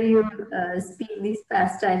to hear you speak these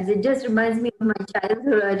pastimes. It just reminds me of my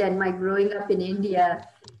childhood and my growing up in India.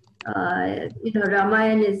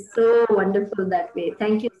 Ramayana is so wonderful that way.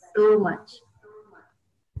 Thank you so much.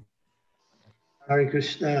 Hare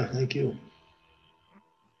Krishna, thank you.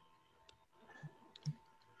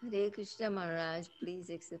 Hare Krishna Maharaj, please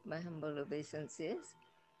accept my humble obeisances.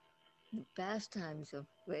 The pastimes are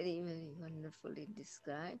very, very wonderfully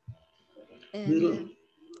described. And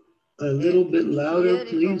a little bit louder,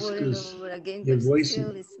 please, over and because over again, your but voice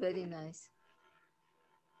still it's very nice.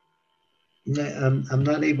 I'm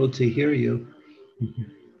not able to hear you.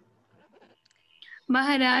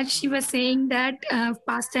 Maharaj, she was saying that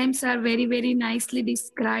pastimes are very, very nicely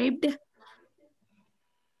described.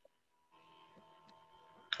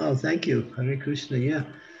 Oh, thank you. Hare Krishna. Yeah,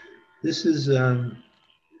 this is Ram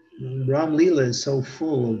Leela is so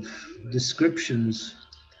full of descriptions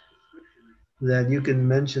that you can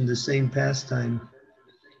mention the same pastime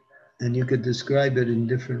and you could describe it in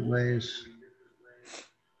different ways.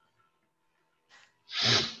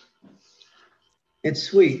 It's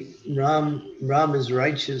sweet. Ram is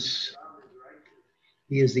righteous.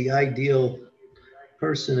 He is the ideal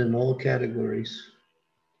person in all categories.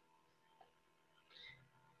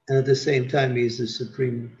 And at the same time, he is the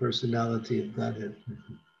supreme personality of Godhead.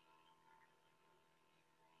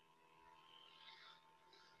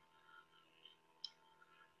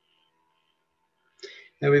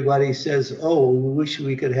 Everybody says, oh, we wish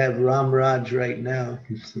we could have Ram Raj right now.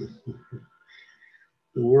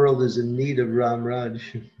 The world is in need of Ram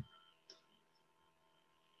Raj.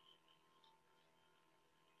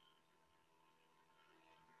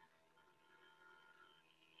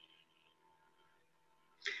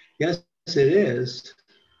 Yes, it is.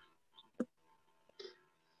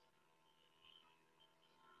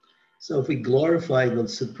 So if we glorify the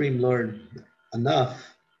Supreme Lord enough,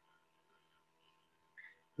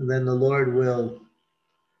 then the Lord will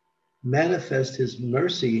manifest his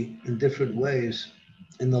mercy in different ways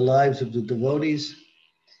in the lives of the devotees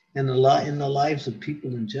and in the lives of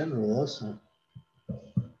people in general also.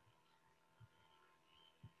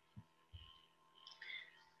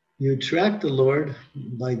 You attract the Lord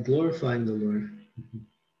by glorifying the Lord.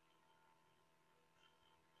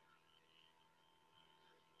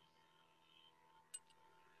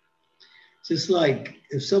 Just like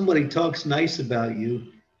if somebody talks nice about you,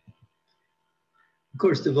 of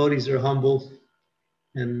course devotees are humble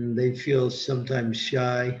and they feel sometimes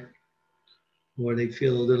shy or they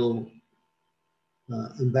feel a little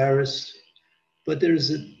embarrassed. But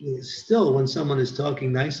still, when someone is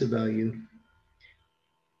talking nice about you,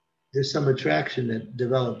 there's some attraction that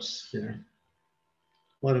develops there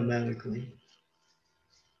automatically.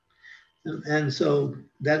 And so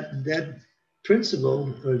that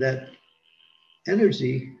principle or that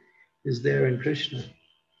energy is there in Krishna.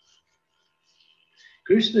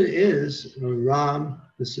 Krishna is, or Ram,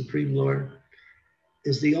 the Supreme Lord,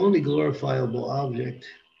 is the only glorifiable object.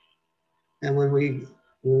 And when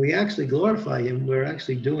we actually glorify him, we're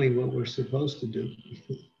actually doing what we're supposed to do.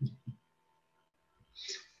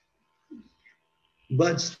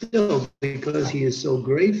 But still, because he is so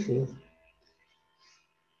grateful,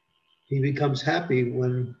 he becomes happy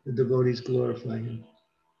when the devotees glorify him.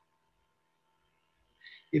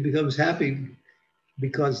 He becomes happy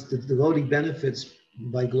because the devotee benefits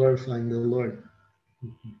by glorifying the Lord.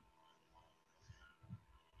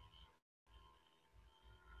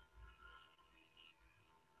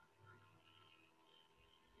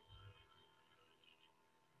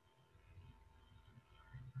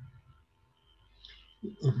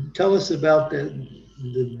 Tell us about the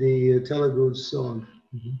Telugu song.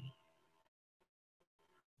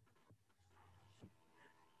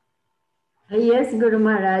 Yes, Guru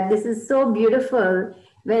Maharaj, this is so beautiful.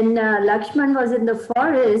 When Lakshman was in the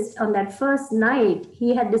forest on that first night,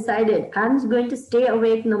 he had decided, I'm going to stay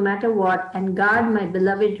awake no matter what and guard my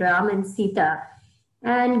beloved Ram and Sita.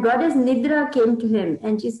 And Goddess Nidra came to him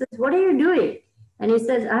and she says, what are you doing? And he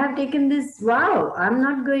says, I have taken this vow. I'm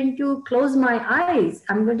not going to close my eyes.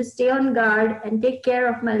 I'm going to stay on guard and take care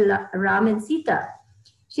of my Ram and Sita.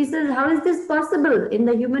 She says, how is this possible in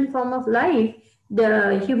the human form of life?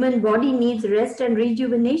 the human body needs rest and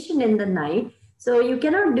rejuvenation in the night. So you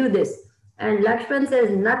cannot do this. And Lakshman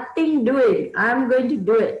says, nothing doing, I'm going to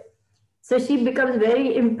do it. So she becomes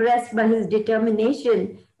very impressed by his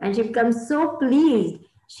determination, and she becomes so pleased.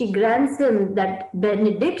 She grants him that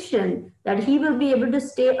benediction that he will be able to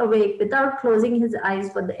stay awake without closing his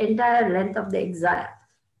eyes for the entire length of the exile.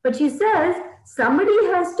 But she says, somebody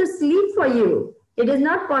has to sleep for you. It is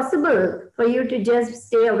not possible for you to just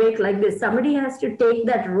stay awake like this. Somebody has to take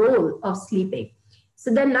that role of sleeping.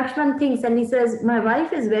 So then Lakshman thinks, and he says, my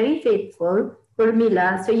wife is very faithful,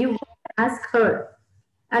 Urmila, so you ask her.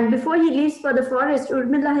 And before he leaves for the forest,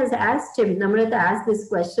 Urmila has asked him, Namrata asked this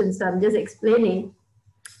question, so I'm just explaining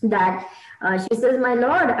that she says, my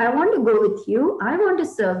lord, I want to go with you. I want to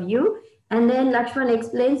serve you. And then Lakshman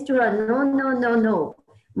explains to her, no, no, no, no.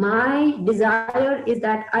 My desire is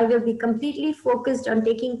that I will be completely focused on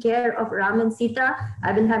taking care of Ram and Sita.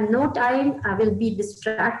 I will have no time. I will be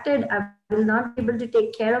distracted. I will not be able to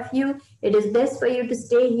take care of you. It is best for you to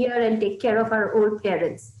stay here and take care of our old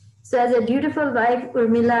parents. So as a dutiful wife,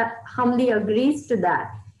 Urmila humbly agrees to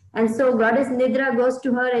that. And so Goddess Nidra goes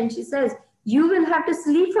to her and she says, you will have to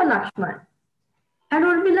sleep for Lakshman. And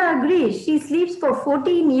Urmila agrees. She sleeps for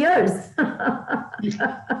 14 years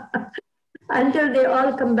until they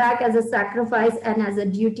all come back as a sacrifice and as a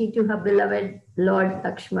duty to her beloved Lord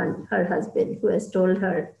Lakshman, her husband, who has told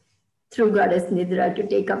her through Goddess Nidra to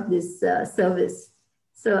take up this service.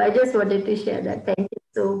 So I just wanted to share that. Thank you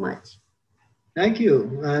so much. Thank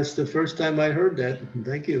you. That's the first time I heard that.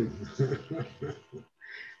 Thank you.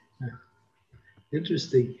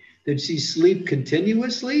 Interesting. Did she sleep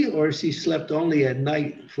continuously, or she slept only at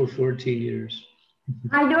night for 14 years?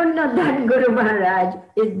 I don't know that, Guru Maharaj.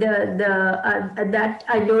 That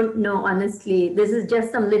I don't know, honestly. This is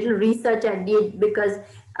just some little research I did because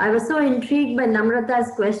I was so intrigued by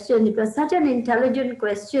Namrata's question. It was such an intelligent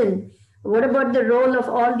question. What about the role of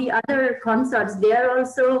all the other consorts? They are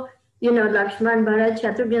also, you know, Lakshman, Bharat,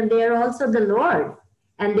 Shatrughan, they are also the Lord.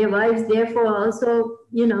 And their wives, therefore, also,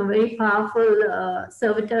 you know, very powerful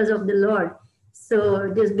servitors of the Lord.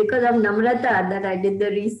 So just because of Namrata that I did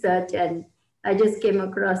the research, and I just came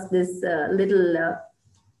across this little...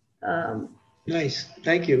 nice.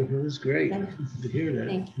 Thank you. It was great to hear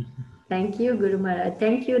that. Thank you, Guru Maharaj.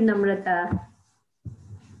 Thank you, Namrata.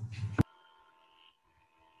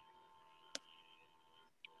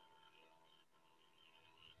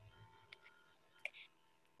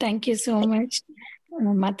 Thank you so much,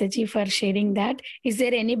 Mataji, for sharing that. Is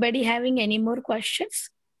there anybody having any more questions?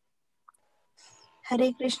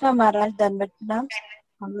 Hare Krishna Maharaj, Danvatnam.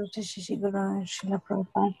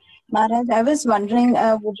 Maharaj, I was wondering,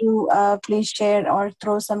 would you please share or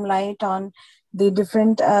throw some light on the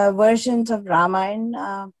different versions of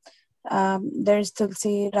Ramayana? There's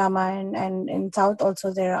Tulsi Ramayana, and in South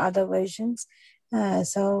also there are other versions.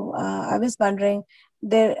 So I was wondering,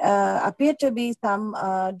 there appear to be some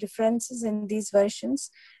differences in these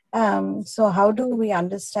versions. So how do we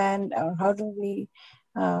understand, or how do we,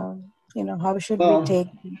 how should we take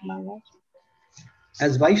Maharaj?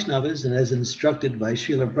 As Vaishnavas and as instructed by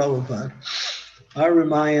Srila Prabhupada, our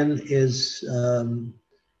Ramayana is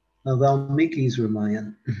Valmiki's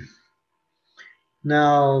Ramayana.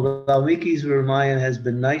 Now, Valmiki's Ramayana has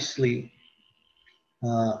been nicely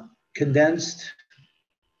condensed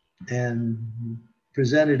and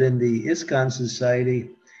presented in the ISKCON Society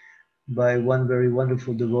by one very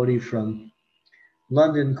wonderful devotee from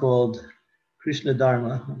London called Krishna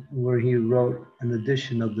Dharma, where he wrote an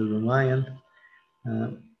edition of the Ramayana.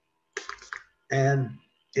 And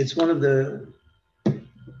it's one of the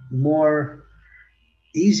more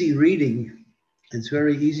easy reading. It's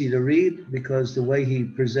very easy to read because the way he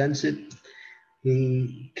presents it,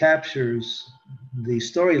 he captures the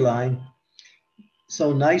storyline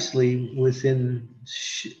so nicely within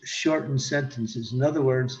shortened sentences. In other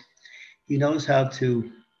words, he knows how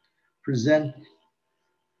to present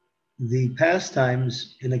the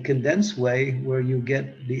pastimes in a condensed way where you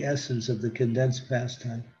get the essence of the condensed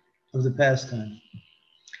pastime, of the pastime.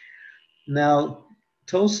 Now,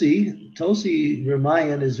 Tulsi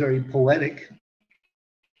Ramayana is very poetic,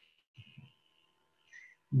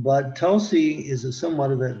 but Tulsi is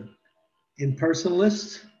somewhat of an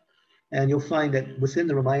impersonalist, and you'll find that within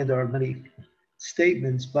the Ramayana there are many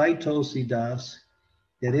statements by Tulsi Das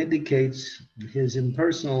that indicates his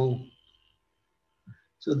impersonal.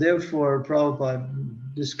 So therefore, Prabhupada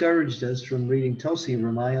discouraged us from reading Tulsi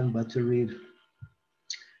Ramayana, but to read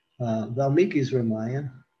Valmiki's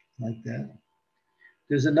Ramayana, like that.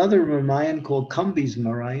 There's another Ramayana called Kambi's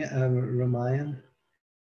Ramayana,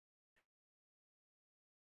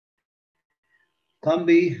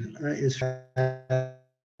 Kambi is,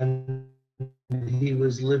 he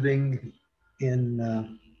was living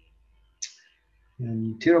in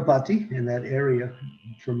Tirupati, in that area,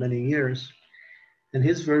 for many years, and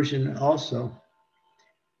his version also.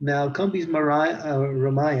 Now, Kambi's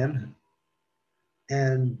Ramayana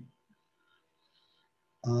and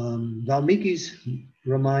Valmiki's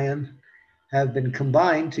Ramayana have been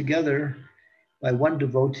combined together by one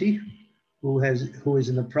devotee who is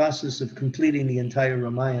in the process of completing the entire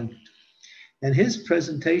Ramayana. And his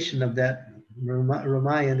presentation of that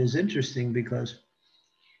Ramayana is interesting because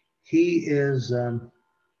he is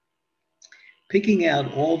picking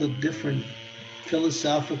out all the different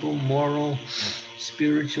philosophical, moral,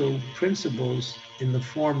 spiritual principles in the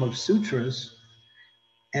form of sutras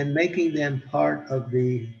and making them part of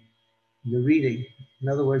the reading. In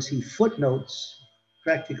other words, he footnotes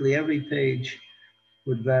practically every page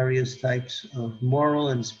with various types of moral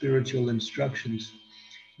and spiritual instructions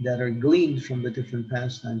that are gleaned from the different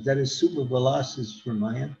pastimes. That is Subha Vilas's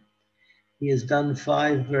Ramayana. He has done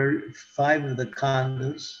five of the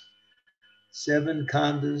khandas, 7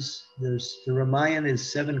 khandas. The Ramayana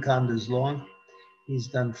is 7 khandas long. He's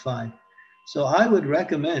done 5. So I would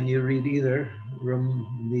recommend you read either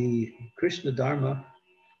the Krishna Dharma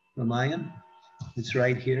Ramayana. It's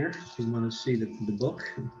right here. If you want to see the book,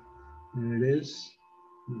 there it is.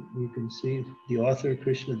 You can see the author,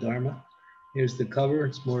 Krishna Dharma. Here's the cover.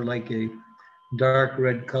 It's more like a dark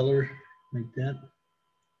red color, like that.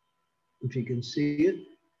 If you can see it.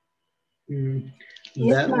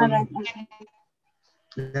 Yes,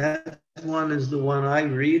 that one is the one I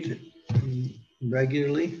read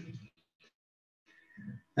regularly.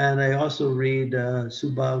 And I also read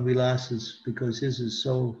Subha Vilas's because his is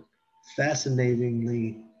so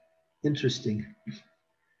fascinatingly interesting.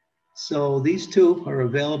 So these two are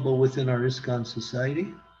available within our ISKCON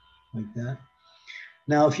society, like that.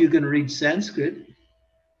 Now, if you can read Sanskrit,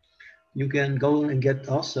 you can go and get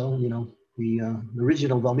also, the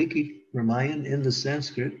original Valmiki Ramayana in the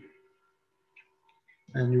Sanskrit,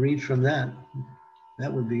 and you read from that.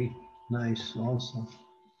 That would be nice also.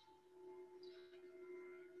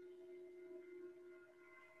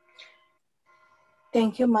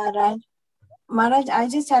 Thank you, Maharaj. Maharaj, I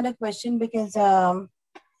just had a question because if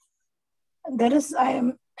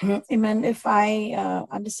I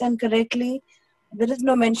understand correctly, there is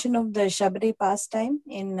no mention of the Shabri pastime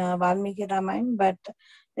in Valmiki Ramayana, but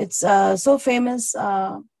it's so famous,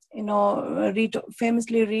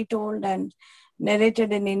 famously retold and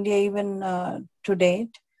narrated in India even to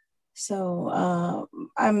date. So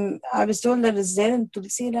I was told that it's there in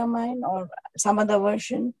Tulsi Ramayana or some other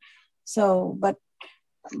version. So, but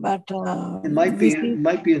it might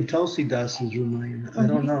be in Tulsi Das's Ramayana. I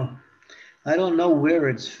don't know. I don't know where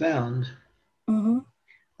it's found.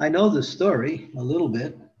 I know the story a little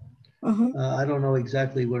bit. I don't know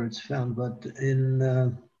exactly where it's found, but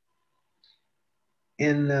in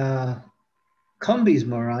Kambi's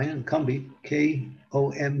Ramayana, Kambi,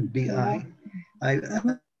 Kombi,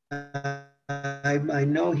 I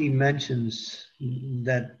know he mentions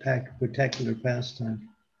that particular pastime.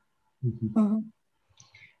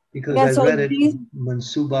 Because I read it when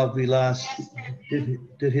Subha Vilas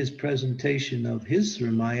did his presentation of his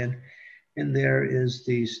Ramayana, and there is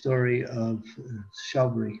the story of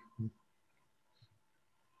Shabri.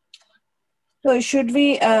 So should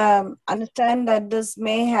we understand that this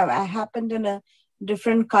may have happened in a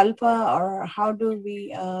different kalpa, or how do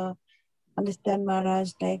we understand,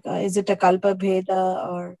 Maharaj? Like, is it a kalpa bheda,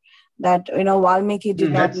 or that Valmiki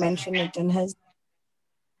did not mention it in his,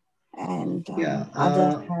 and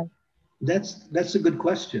others have? That's a good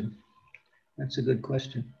question. That's a good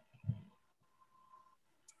question.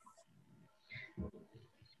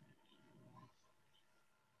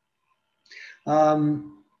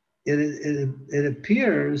 It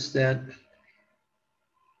appears that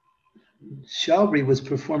Shabri was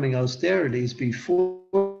performing austerities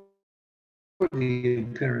before the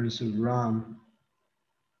appearance of Ram.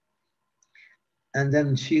 And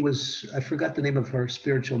then she was, I forgot the name of her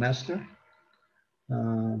spiritual master.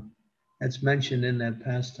 That's mentioned in that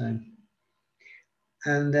pastime.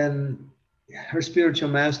 And then her spiritual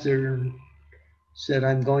master said,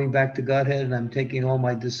 I'm going back to Godhead and I'm taking all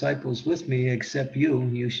my disciples with me except you.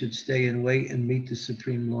 You should stay and wait and meet the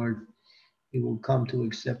Supreme Lord. He will come to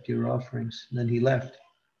accept your offerings. And then he left.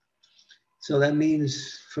 So that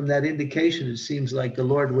means from that indication, it seems like the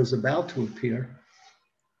Lord was about to appear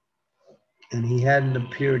and he hadn't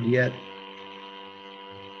appeared yet.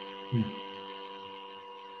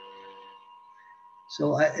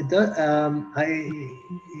 So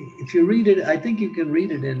if you read it, I think you can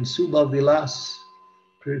read it in Subha Vilas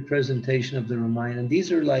presentation of the Ramayana. And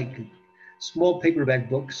these are like small paperback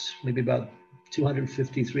books, maybe about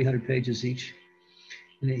 250, 300 pages each.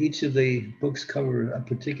 And each of the books cover a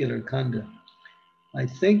particular kanda. I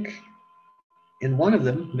think in one of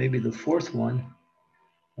them, maybe the fourth one,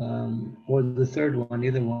 or the third one,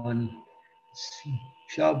 either one,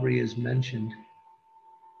 Shabri is mentioned.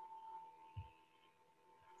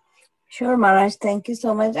 Sure, Maharaj. Thank you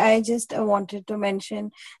so much. I just wanted to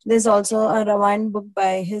mention there's also a Ramayana book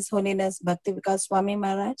by His Holiness Bhakti Swami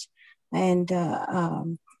Maharaj. And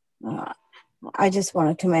I just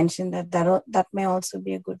wanted to mention that may also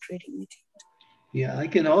be a good reading material. Yeah, I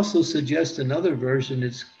can also suggest another version.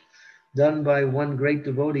 It's done by one great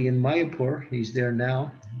devotee in Mayapur. He's there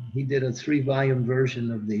now. He did a 3-volume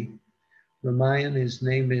version of the Ramayana. His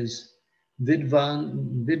name is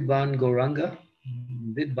Vidvan Gauranga.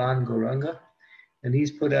 And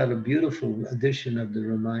he's put out a beautiful edition of the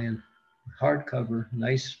Ramayana, hardcover,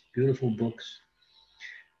 nice, beautiful books.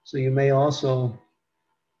 So you may also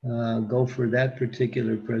go for that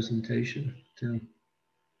particular presentation too.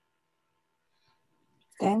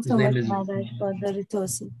 Thanks so much, Maharaj, for the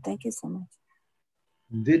Ritosi. Thank you so much.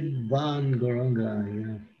 Vidvan Gauranga,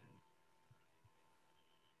 yeah.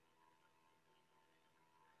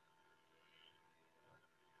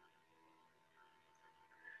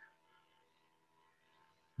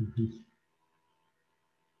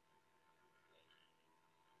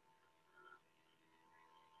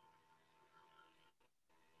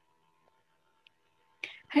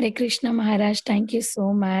 Hare Krishna Maharaj, thank you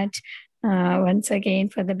so much once again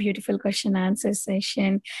for the beautiful question answer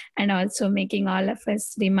session, and also making all of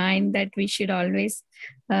us remind that we should always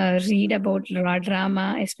read about Lord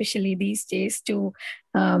Rama, especially these days, to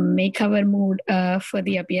make our mood for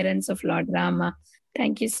the appearance of Lord Rama.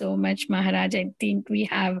 Thank you so much, Maharaj. I think we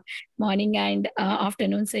have morning and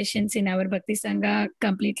afternoon sessions in our Bhakti Sangha,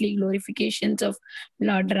 completely glorifications of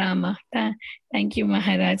Lord Rama. Thank you,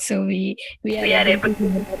 Maharaj. So we are able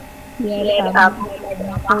to hear about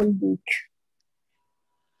the whole week.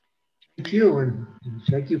 Thank you, and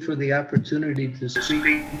thank you for the opportunity to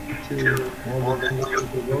speak to all the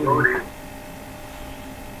devotees.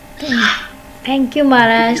 Thank you,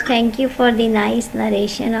 Maharaj. Thank you for the nice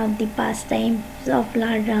narration of the pastimes of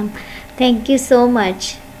Lord Ram. Thank you so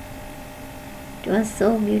much. It was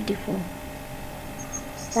so beautiful.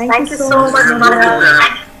 Thank you so much,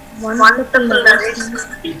 Maharaj. Wonderful narration.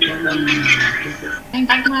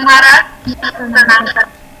 Thank you, Maharaj.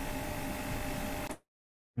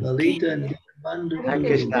 Lalita and Bandhu. Hare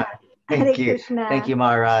Krishna. Thank you. Thank you,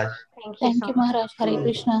 Maharaj. Thank you, Maharaj. Hare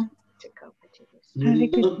Krishna.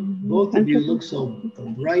 Both of you look so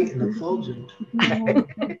bright and effulgent. Hare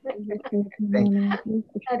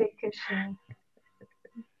Krishna.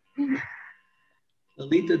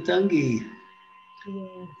 Lalita Tangi,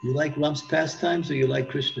 you like Ram's pastimes or you like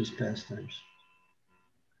Krishna's pastimes?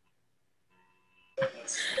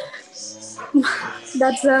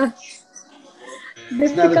 That's a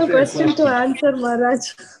difficult question to answer,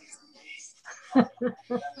 Maharaj.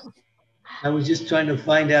 I was just trying to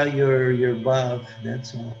find out your bhav,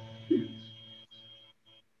 that's all.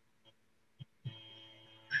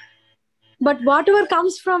 But whatever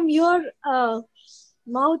comes from your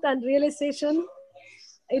mouth and realization,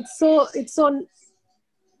 it's so,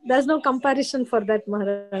 there's no comparison for that,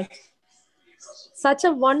 Maharaj. Such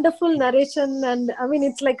a wonderful narration, and I mean,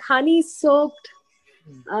 it's like honey soaked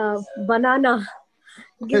banana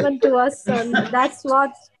given to us, and that's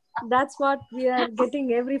what we are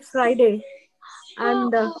getting every Friday.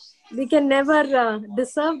 And we can never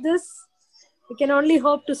deserve this. We can only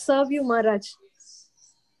hope to serve you, Maharaj.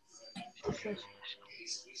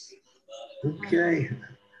 Okay,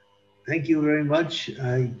 thank you very much.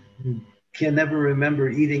 I can never remember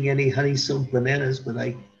eating any honey soaked bananas, but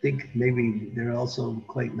I think maybe they're also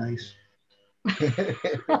quite nice. Hare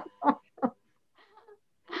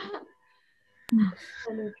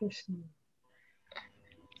Krishna.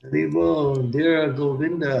 Haribo, dear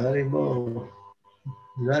Govinda, Haribo,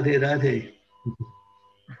 Radhe Radhe.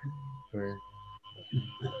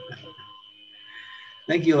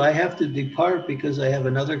 Thank you. I have to depart because I have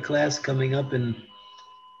another class coming up in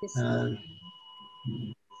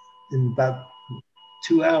about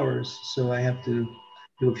 2 hours, so I have to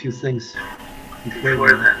do a few things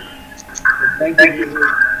before then. Thank you.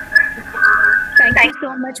 Thank you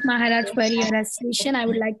so much, Maharaj, for your association. I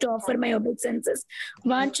would like to offer my obeisances.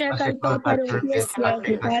 Vacha kalpatarobhyasya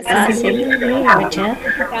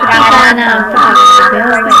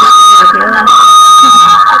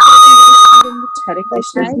Hare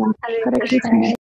Krishna. Hare Krishna.